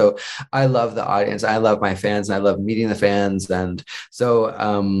audience. So I love the audience. I love my fans and I love meeting the fans. And so,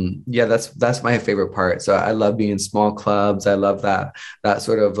 that's my favorite part. So I love being in small clubs. I love that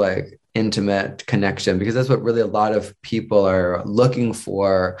sort of like intimate connection, because that's what really a lot of people are looking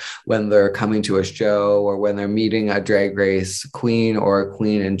for when they're coming to a show or when they're meeting a Drag Race queen or a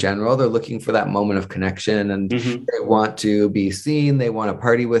queen in general. They're looking for that moment of connection, and they want to be seen. They want to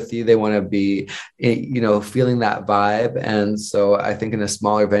party with you. They want to be, feeling that vibe. And so I think in a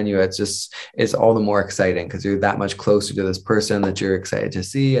smaller venue, it's all the more exciting because you're that much closer to this person that you're excited to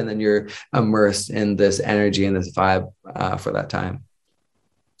see. And then you're immersed in this energy and this vibe for that time.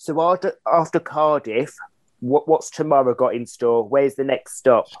 So after Cardiff, what's tomorrow got in store? Where's the next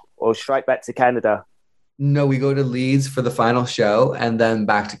stop? Or straight back to Canada? No, we go to Leeds for the final show and then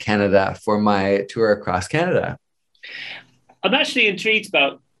back to Canada for my tour across Canada. I'm actually intrigued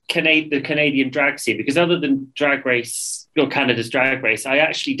about the Canadian drag scene, because other than Drag Race or Canada's Drag Race, I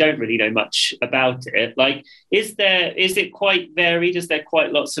actually don't really know much about it. Like, is it quite varied? Is there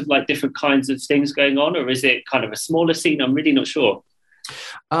quite lots of like different kinds of things going on, or is it kind of a smaller scene? I'm really not sure.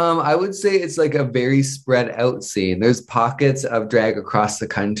 I would say it's like a very spread out scene. There's pockets of drag across the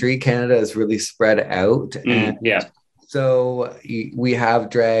country. Canada is really spread out. So we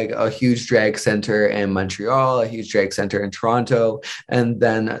have a huge drag center in Montreal, a huge drag center in Toronto, and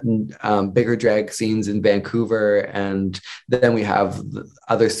then bigger drag scenes in Vancouver. And then we have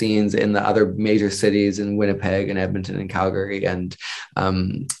other scenes in the other major cities in Winnipeg and Edmonton and Calgary and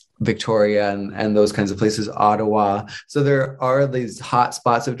Victoria and those kinds of places, Ottawa. So there are these hot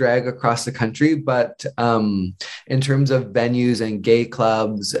spots of drag across the country, but in terms of venues and gay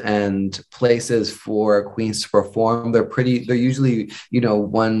clubs and places for queens to perform, they're usually,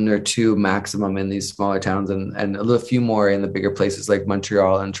 one or two maximum in these smaller towns and a little few more in the bigger places like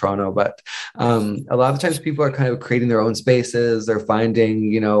Montreal and Toronto. But a lot of times people are kind of creating their own spaces. They're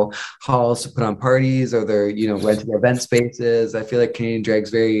finding, halls to put on parties, or they're, renting event spaces. I feel like Canadian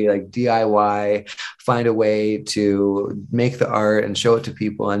drag's very like DIY, find a way to make the art and show it to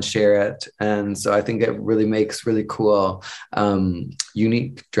people and share it. And so I think it really makes really cool,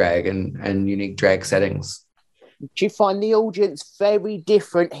 unique drag and unique drag settings. Do you find the audience very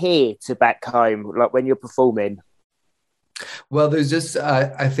different here to back home, like when you're performing? Well, there's just,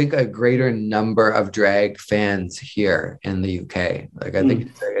 I think, a greater number of drag fans here in the UK. Like, I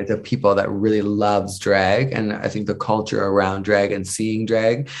think it's a people that really loves drag. And I think the culture around drag and seeing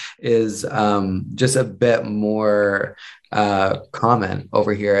drag is just a bit more common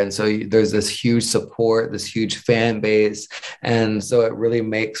over here. And so there's this huge support, this huge fan base. And so it really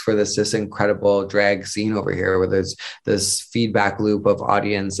makes for this incredible drag scene over here, where there's this feedback loop of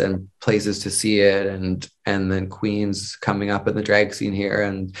audience and places to see it, and then queens coming up in the drag scene here,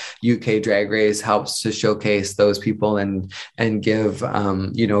 and UK Drag Race helps to showcase those people and give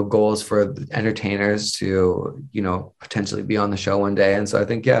goals for entertainers to potentially be on the show one day. And so I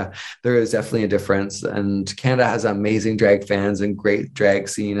think there is definitely a difference, and Canada has amazing drag fans and great drag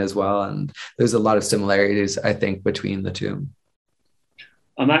scene as well, and there's a lot of similarities, I think, between the two.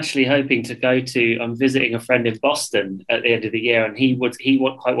 I'm actually hoping to I'm visiting a friend in Boston at the end of the year, and he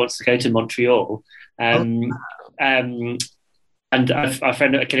quite wants to go to Montreal. And a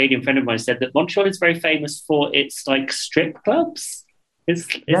Canadian friend of mine said that Montreal is very famous for its like strip clubs. Is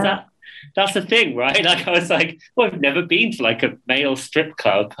that's the thing, right? Like, I was like, well, I've never been to like a male strip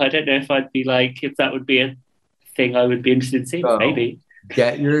club. I don't know if if that would be a thing I would be interested in seeing. Maybe.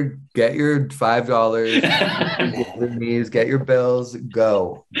 Get your $5, get your knees, get your bills,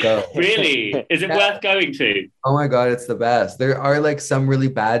 go. Really? Is it worth going to? Oh my God, it's the best. There are like some really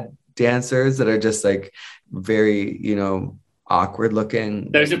bad dancers that are just like very, awkward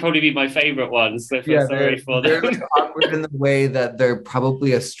looking. Those would probably be my favorite ones. So I feel sorry for them. They're awkward in the way that they're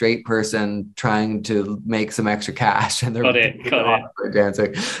probably a straight person trying to make some extra cash, and they're awkward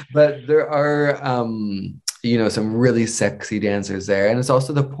dancing. But there are some really sexy dancers there. And it's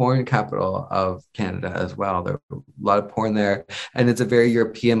also the porn capital of Canada as well. There are a lot of porn there, and it's a very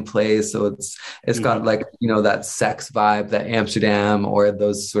European place. So it's got like, that sex vibe that Amsterdam, or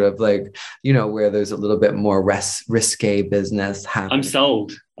those sort of like, where there's a little bit more risque business happening. I'm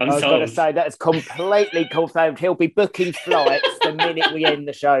sold. I was going to say, that's completely confirmed. He'll be booking flights the minute we end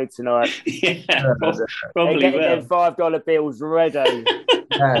the show tonight. Yeah, probably getting them $5 bills ready.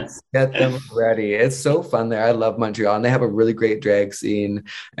 Yes, get them ready. It's so fun there. I love Montreal, and they have a really great drag scene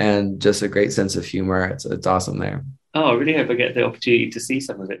and just a great sense of humor. It's awesome there. Oh, I really hope I get the opportunity to see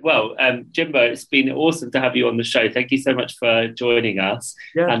some of it. Well, Jimbo, it's been awesome to have you on the show. Thank you so much for joining us.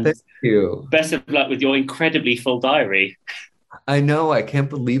 Yeah, and thank you. Best of luck with your incredibly full diary. I know. I can't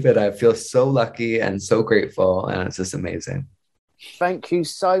believe it. I feel so lucky and so grateful, and it's just amazing. Thank you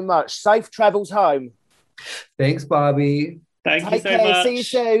so much. Safe travels home. Thanks, Bobby. Take you so much. See you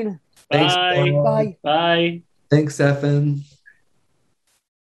soon. Bye. Thanks, Bye. Bye. Thanks, Stefan.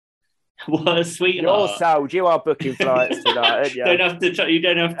 What a sweetheart. You're sold. You are booking flights tonight, aren't you? You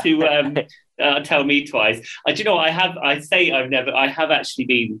don't have to tell me twice. Do you know what? I have actually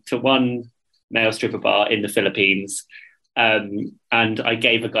been to one male stripper bar in the Philippines. And I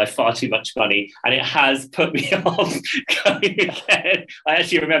gave a guy far too much money, and it has put me off going again. I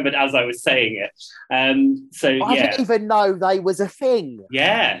actually remembered as I was saying it. I didn't even know they was a thing.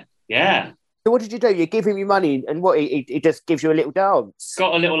 Yeah. So what did you do? You give him your money, and what? He just gives you a little dance.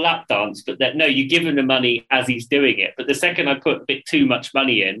 Got a little lap dance, but no, you give him the money as he's doing it. But the second I put a bit too much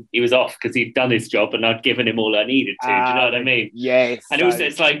money in, he was off because he'd done his job, and I'd given him all I needed to. Do you know what I mean? Yes. And also,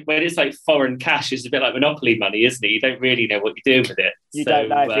 it's like when it's like foreign cash, it's a bit like Monopoly money, isn't it? You don't really know what you're doing with it. You don't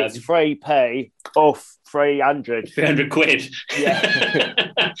know if it's 3p off 300 quid.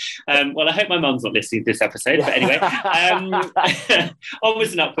 Yeah. Well, I hope my mum's not listening to this episode, but anyway,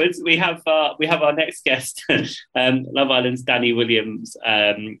 onwards and upwards. We have our next guest, Love Island's Danny Williams,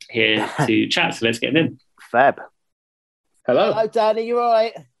 here to chat. So let's get him in. Fab. Hello, Danny. You all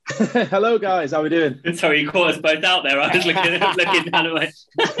right? Hello, guys. How we doing? Sorry, you caught us both out there. I was looking down at my...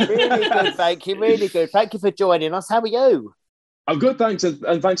 Really good, thank you. Really good. Thank you for joining us. How are you? I'm good, thanks,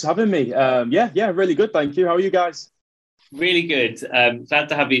 and thanks for having me. Yeah, really good, thank you. How are you guys? Really good. Glad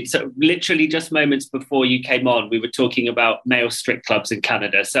to have you. So, literally, just moments before you came on, we were talking about male strip clubs in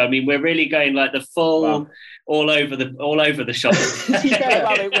Canada. So, I mean, we're really going like the full, Wow. all over the shop.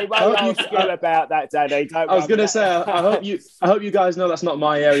 We won't ask you about that, Danny. I was going to say, I hope you guys know that's not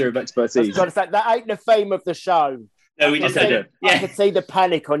my area of expertise. I was going to say, that ain't the theme of the show. No, we just Okay, said, I could see the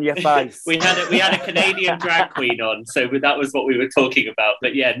panic on your face. we had a Canadian drag queen on, so that was what we were talking about.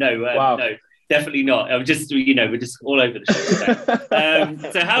 But yeah, Wow. no, definitely not. I'm just, we're just all over the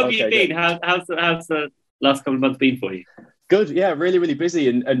shop. So how have you been? How's the last couple of months been for you? Good, yeah, really, really busy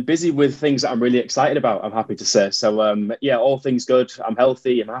and busy with things that I'm really excited about, I'm happy to say. So, yeah, all things good. I'm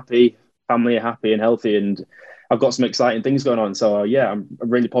healthy, I'm happy, family are happy and healthy, and I've got some exciting things going on. So, yeah, I'm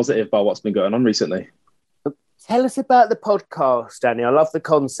really positive about what's been going on recently. Tell us about the podcast, Danny. I love the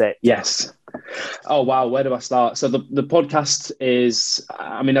concept. Yes. Oh, wow. Where do I start? So the podcast is,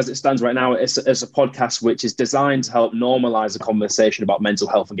 I mean, as it stands right now, it's a podcast which is designed to help normalize the conversation about mental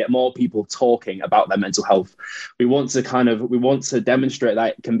health and get more people talking about their mental health. We want to demonstrate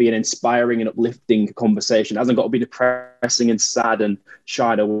that it can be an inspiring and uplifting conversation. It hasn't got to be depressing and sad and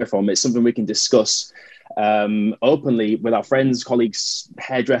shied away from. It's something we can discuss openly with our friends, colleagues,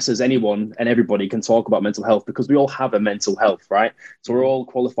 hairdressers, anyone and everybody can talk about mental health because we all have a mental health, right? So we're all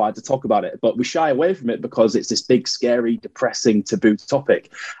qualified to talk about it, but we shy away from it because it's this big, scary, depressing, taboo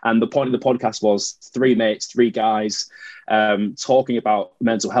topic. And the point of the podcast was three mates, three guys talking about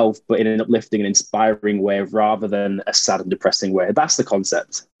mental health, but in an uplifting and inspiring way rather than a sad and depressing way. That's the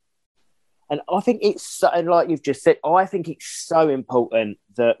concept. And I think and like you've just said, I think it's so important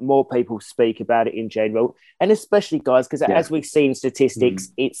that more people speak about it in general, and especially guys, because as we've seen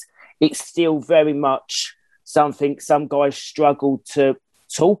statistics, it's still very much something some guys struggle to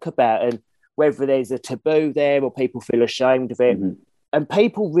talk about, and whether there's a taboo there or people feel ashamed of it, and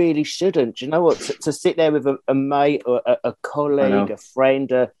people really shouldn't. You know what? To sit there with a mate or a colleague, a friend,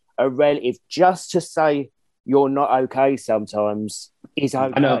 a relative, just to say you're not okay sometimes is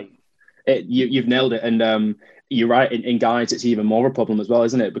okay. I know. You've nailed it, and you're right. In guys, it's even more a problem as well,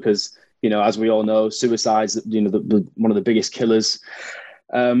 isn't it? Because as we all know, suicide's one of the biggest killers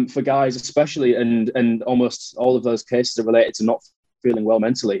for guys, especially, and almost all of those cases are related to not feeling well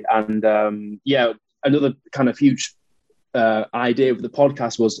mentally. And another kind of huge idea of the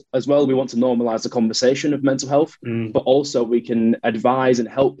podcast was as well, we want to normalize the conversation of mental health, but also we can advise and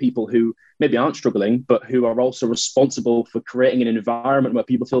help people who maybe aren't struggling, but who are also responsible for creating an environment where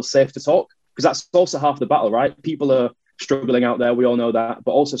people feel safe to talk. Because that's also half the battle, right? People are struggling out there. We all know that.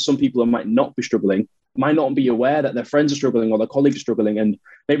 But also some people who might not be struggling might not be aware that their friends are struggling or their colleagues are struggling. And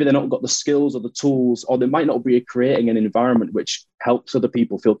maybe they've not got the skills or the tools, or they might not be creating an environment which helps other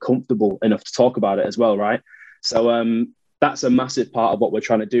people feel comfortable enough to talk about it as well, right? So that's a massive part of what we're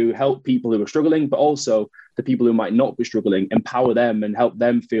trying to do, help people who are struggling, but also the people who might not be struggling, empower them and help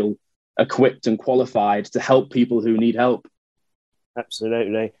them feel equipped and qualified to help people who need help.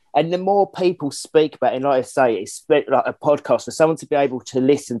 Absolutely. And the more people speak about it, and like I say, it's like a podcast for someone to be able to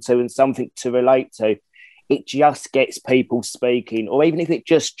listen to and something to relate to, it just gets people speaking. Or even if it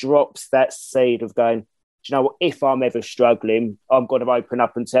just drops that seed of going, do you know what, if I'm ever struggling, I'm going to open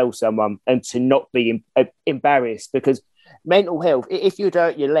up and tell someone, and to not be embarrassed. Because mental health, if you'd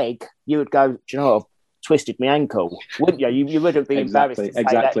hurt your leg, you would go, do you know what, I've twisted my ankle, wouldn't you? You wouldn't be embarrassed to say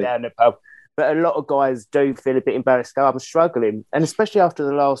that down the pub. But a lot of guys do feel a bit embarrassed, go, I'm struggling. And especially after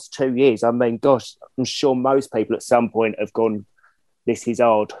the last 2 years, I mean, gosh, I'm sure most people at some point have gone, this is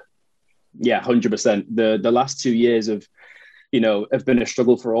hard. Yeah, 100%. The last 2 years have been a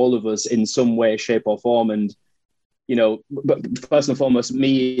struggle for all of us in some way, shape or form. And, but first and foremost,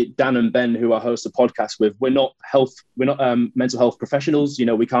 me, Dan and Ben, who I host a podcast with, we're not mental health professionals.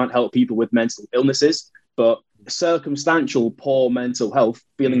 We can't help people with mental illnesses, but circumstantial poor mental health,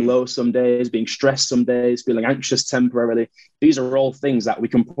 feeling low some days, being stressed some days, feeling anxious temporarily. These are all things that we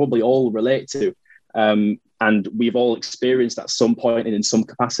can probably all relate to. And we've all experienced at some point and in some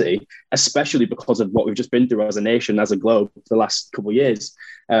capacity, especially because of what we've just been through as a nation, as a globe for the last couple of years.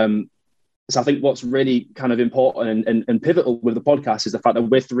 So I think what's really kind of important and pivotal with the podcast is the fact that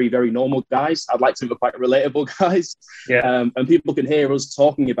we're three very normal guys. I'd like to think we're quite relatable guys. Yeah. And people can hear us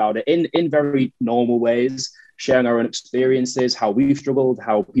talking about it in very normal ways, sharing our own experiences, how we've struggled,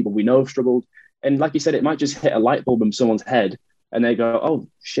 how people we know have struggled. And like you said, it might just hit a light bulb in someone's head and they go, oh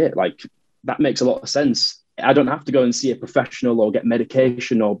shit, like that makes a lot of sense. I don't have to go and see a professional or get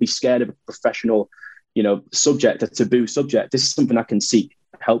medication or be scared of a professional, subject, a taboo subject. This is something I can seek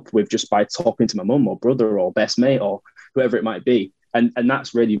help with just by talking to my mum or brother or best mate or whoever it might be. And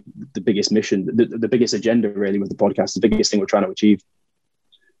that's really the biggest mission, the biggest agenda really with the podcast, the biggest thing we're trying to achieve.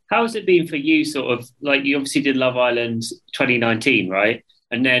 How has it been for you, sort of, like, you obviously did Love Island 2019, right?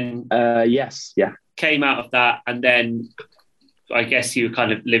 And then yes, yeah, came out of that, and then I guess you were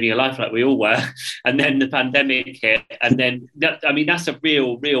kind of living a life like we all were, and then the pandemic hit, and then that's a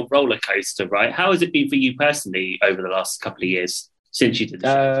real roller coaster, right? How has it been for you personally over the last couple of years since you did the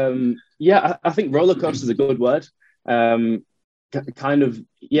show? Yeah, I think roller coaster is a good word. Kind of,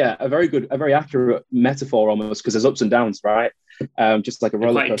 yeah, a very accurate metaphor almost, because there's ups and downs, right? Just like a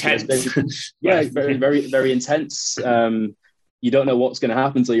roller coaster. Yeah, very intense. You don't know what's going to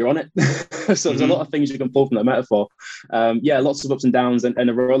happen until you're on it. So there's a lot of things you can pull from that metaphor. Yeah, lots of ups and downs and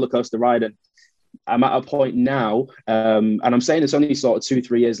a roller coaster ride. And I'm at a point now, and I'm saying this only sort of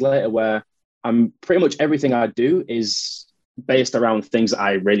 2-3 years later, where I'm pretty much everything I do is based around things that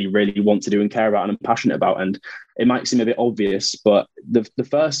I really, really want to do and care about and I'm passionate about. And it might seem a bit obvious, but the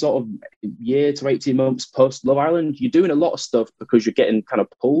first sort of year to 18 months post Love Island, you're doing a lot of stuff because you're getting kind of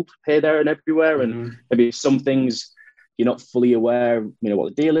pulled here, there and everywhere. And maybe some things you're not fully aware,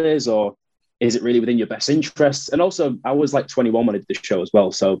 what the deal is, or is it really within your best interests? And also, I was like 21 when I did the show as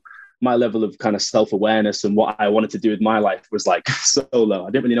well. So my level of kind of self-awareness and what I wanted to do with my life was like so low.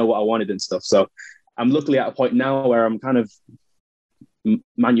 I didn't really know what I wanted and stuff. So I'm luckily at a point now where I'm kind of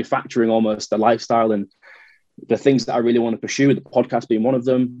manufacturing almost a lifestyle and the things that I really want to pursue, the podcast being one of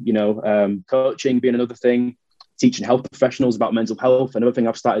them, coaching being another thing, teaching health professionals about mental health, another thing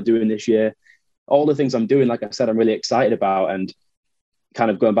I've started doing this year. All the things I'm doing, like I said, I'm really excited about, and kind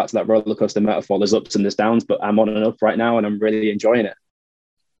of going back to that roller coaster metaphor, there's ups and there's downs, but I'm on and up right now and I'm really enjoying it.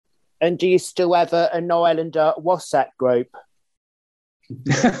 And do you still have an Islander WhatsApp group?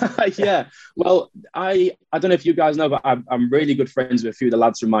 Yeah, well, I don't know if you guys know, but I'm really good friends with a few of the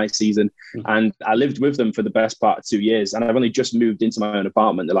lads from my season, and I lived with them for the best part of 2 years, and I've only just moved into my own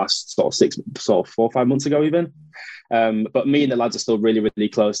apartment the last sort of 4 or 5 months ago even. But me and the lads are still really, really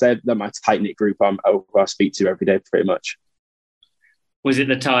close. They're my tight-knit group who I speak to every day pretty much. Was it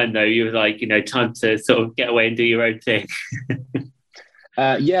the time though, you were like, time to sort of get away and do your own thing?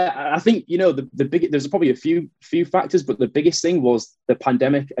 Yeah, I think, the big, there's probably a few factors, but the biggest thing was the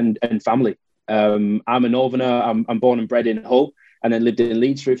pandemic and family. I'm a Northerner. I'm born and bred in Hull, and then lived in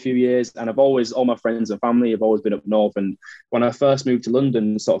Leeds for a few years. And all my friends and family have always been up north. And when I first moved to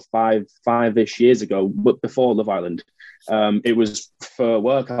London, sort of five-ish years ago, but before Love Island, it was for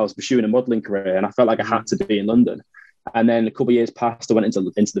work. I was pursuing a modelling career, and I felt like I had to be in London. And then a couple of years passed, I went into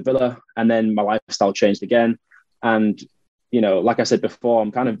the villa, and then my lifestyle changed again. And like I said before,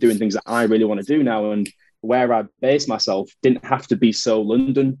 I'm kind of doing things that I really want to do now, and where I base myself didn't have to be so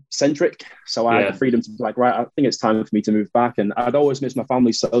London centric. So I had the freedom to be like, right, I think it's time for me to move back. And I'd always missed my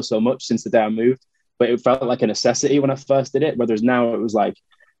family so much since the day I moved, but it felt like a necessity when I first did it. Whereas now it was like,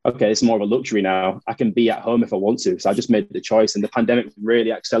 okay, it's more of a luxury now. I can be at home if I want to. So I just made the choice, and the pandemic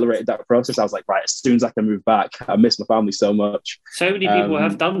really accelerated that process. I was like, right, as soon as I can move back, I miss my family so much. So many people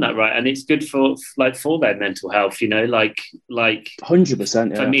have done that, right? And it's good for their mental health, like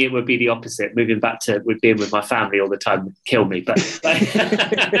 100%. For me, it would be the opposite. Moving back to being with my family all the time would kill me. But but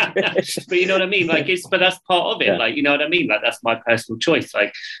you know what I mean? But that's part of it. Yeah. You know what I mean? That's my personal choice.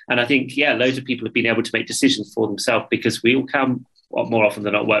 And I think, loads of people have been able to make decisions for themselves, because we all can, more often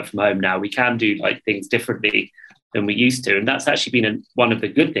than not, work from home now. We can do things differently than we used to, and that's actually been one of the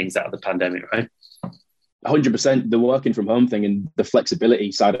good things out of the pandemic, right? 100%. The working from home thing and the flexibility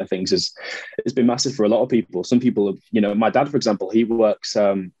side of things has been massive for a lot of people. Some people, my dad, for example, he works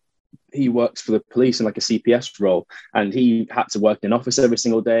for the police in a CPS role, and he had to work in an office every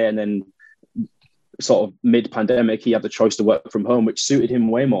single day, and then sort of mid-pandemic, he had the choice to work from home, which suited him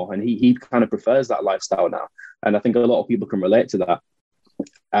way more, and he kind of prefers that lifestyle now. And I think a lot of people can relate to that.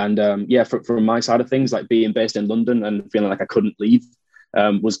 And from my side of things, being based in London and feeling like I couldn't leave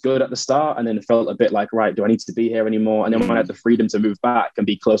was good at the start, and then it felt a bit like, right, do I need to be here anymore? And then when I had the freedom to move back and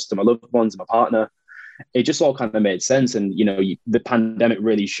be close to my loved ones and my partner, it just all kind of made sense. And the pandemic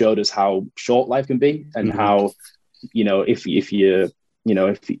really showed us how short life can be, and how if you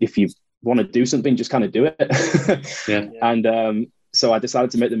want to do something, just kind of do it. Yeah. And so I decided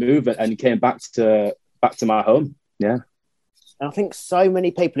to make the move and came back to my home. Yeah. I think so many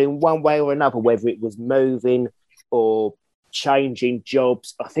people, in one way or another, whether it was moving or changing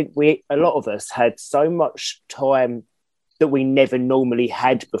jobs, I think a lot of us had so much time that we never normally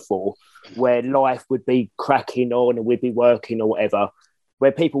had before, where life would be cracking on and we'd be working or whatever,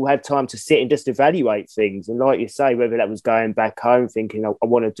 where people had time to sit and just evaluate things. And like you say, whether that was going back home thinking, I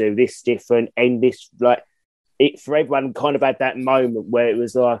want to do this different, and this, it for everyone kind of had that moment where it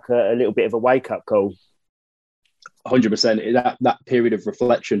was like a little bit of a wake-up call. 100%. That period of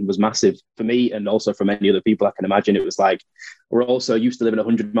reflection was massive for me, and also for many other people I can imagine. It was like, we're also used to living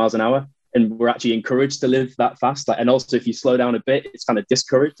 100 miles an hour, and we're actually encouraged to live that fast. And also, if you slow down a bit, it's kind of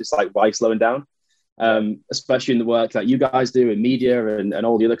discouraged. It's like, why slowing down? Especially in the work that you guys do in media and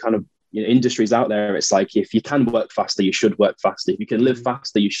all the other kind of industries out there. It's like, if you can work faster, you should work faster. If you can live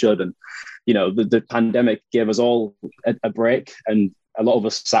faster, you should. And the pandemic gave us all a break, and a lot of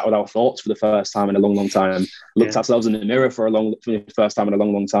us sat with our thoughts for the first time in a long time, looked ourselves in the mirror for the first time in a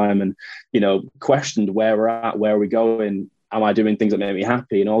long time, and questioned where we're at, where are we going, am I doing things that make me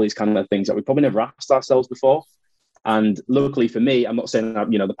happy, and all these kind of things that we probably never asked ourselves before. And luckily for me, I'm not saying that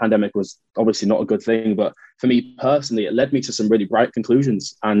the pandemic was obviously not a good thing, but for me personally, it led me to some really bright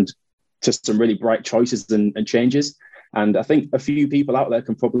conclusions and to some really bright choices and changes. And I think a few people out there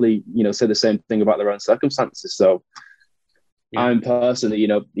can probably say the same thing about their own circumstances. So I'm personally,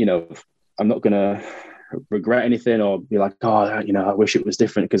 I'm not going to regret anything or be like, I wish it was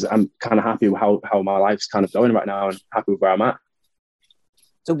different, because I'm kind of happy with how my life's kind of going right now, and happy with where I'm at.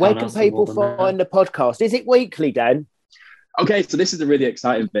 So where can people find the podcast? Is it weekly, Dan? Okay, so this is the really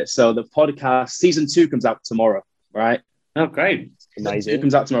exciting bit. So the podcast, season 2 comes out tomorrow, right? Oh, great. Amazing. It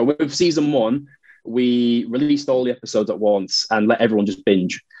comes out tomorrow. With season 1, we released all the episodes at once and let everyone just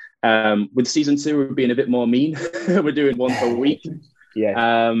binge. With season 2, we're being a bit more mean. We're doing one per week.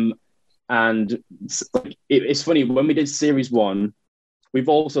 And it's funny, when we did series 1, we've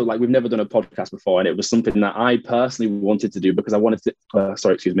never done a podcast before, and it was something that I personally wanted to do because I wanted to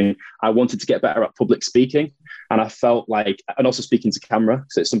get better at public speaking, and I felt like, and also speaking to camera,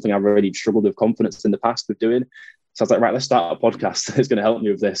 so it's something I've really struggled with confidence in the past with doing. So I was like, right, let's start a podcast. It's going to help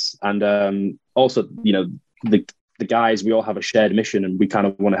me with this. And also, the guys, we all have a shared mission, and we kind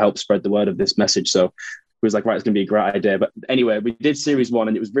of want to help spread the word of this message. So it was like, right, it's going to be a great idea. But anyway, we did series 1,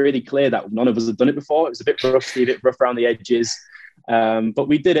 and it was really clear that none of us had done it before. It was a bit rusty, a bit rough around the edges. But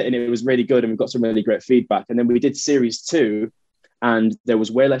we did it, and it was really good, and we got some really great feedback. And then we did series 2, and there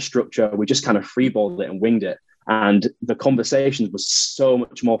was way less structure. We just kind of freeballed it and winged it. And the conversations was so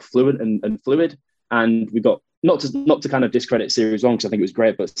much more fluid and fluid. And we got, not to kind of discredit series 1, because I think it was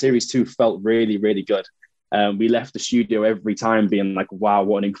great, but series 2 felt really, really good. We left the studio every time being like, wow,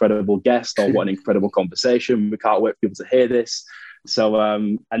 what an incredible guest, or what an incredible conversation. We can't wait for people to hear this. So,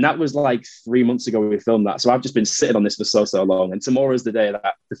 and that was like 3 months ago we filmed that. So I've just been sitting on this for so long. And tomorrow is the day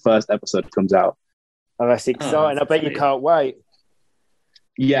that the first episode comes out. Oh, that's exciting. I bet you can't wait.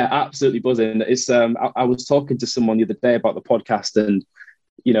 Yeah, absolutely buzzing. It's I was talking to someone the other day about the podcast, and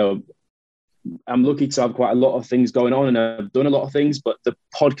I'm lucky to have quite a lot of things going on, and I've done a lot of things, but the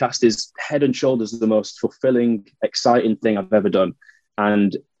podcast is head and shoulders the most fulfilling, exciting thing I've ever done.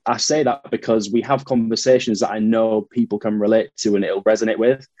 And I say that because we have conversations that I know people can relate to and it'll resonate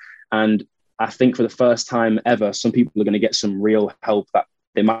with. And I think for the first time ever, some people are going to get some real help that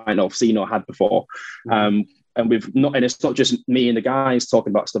they might not have seen or had before. And it's not just me and the guys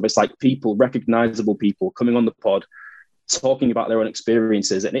talking about stuff. It's like people, recognizable people coming on the pod, talking about their own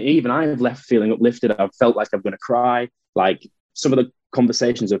experiences. And even I've left feeling uplifted. I've felt like I'm going to cry. Like, some of the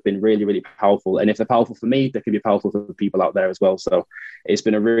conversations have been really, really powerful. And if they're powerful for me, they can be powerful for people out there as well. So it's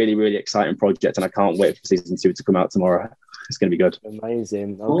been a really, really exciting project, and I can't wait for season 2 to come out tomorrow. It's going to be good.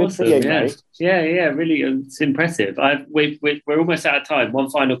 Amazing. Awesome. Good for you, mate. Yeah, really. It's impressive. We're almost out of time. One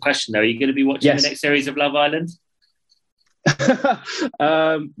final question, though. Are you going to be watching the next series of Love Island?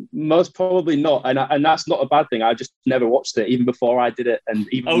 Most probably not, and that's not a bad thing. I just never watched it even before I did it, and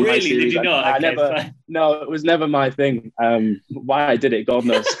even really? Series, did you not? I never. No, it was never my thing. Why I did it, God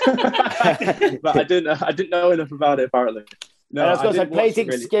knows. But I didn't know enough about it, apparently. No, I was going to say, please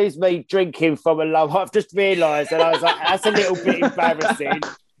excuse me drinking from a love. I've just realised, and I was like, that's a little bit embarrassing.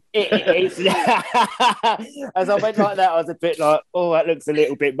 It's as I went like that, I was a bit like, oh, that looks a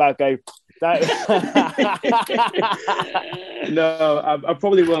little bit muggo. No, I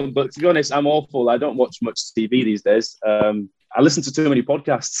probably won't. But to be honest, I'm awful. I don't watch much TV these days. I listen to too many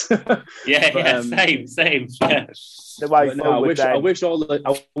podcasts. Same. Yeah. I wish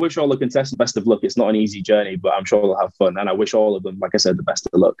all the contestants best of luck. It's not an easy journey, but I'm sure they'll have fun. And I wish all of them, like I said, the best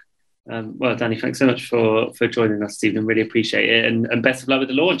of luck. Well, Danny, thanks so much for joining us, Stephen. Really appreciate it, and best of luck with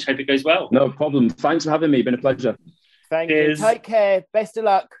the launch. Hope it goes well. No problem. Thanks for having me. Been a pleasure. Thank you. Take care. Best of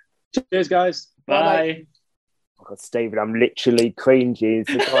luck. Cheers, guys. Bye. Oh God, Stephen, I'm literally cringing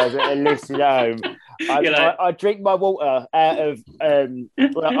for guys that are listening home. I drink my water out of.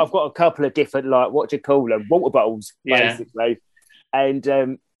 I've got a couple of different, what do you call them? Water bottles, basically.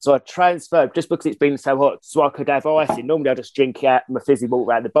 And so I transferred, just because it's been so hot, so I could have ice in. Normally I just drink out my fizzy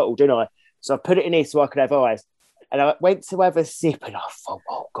water out of the bottle, didn't I? So I put it in here so I could have ice. And I went to have a sip and I thought,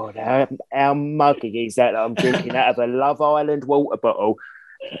 oh God, how muggy is that I'm drinking out of a Love Island water bottle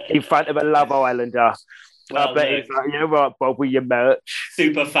in front of a Love Islander. Well, I bet he's like, you're right, Bob, with your merch.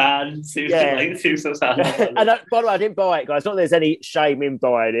 Super fan. Super fan. And by the way, I didn't buy it, guys. Not that there's any shame in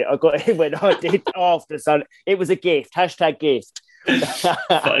buying it. I got it when I did after. So it was a gift. #gift.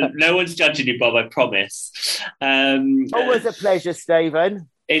 No one's judging you, Bob, I promise. Always a pleasure, Stephen.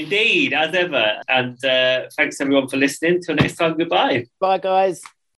 Indeed, as ever. And thanks everyone for listening. Till next time, goodbye. Bye, guys.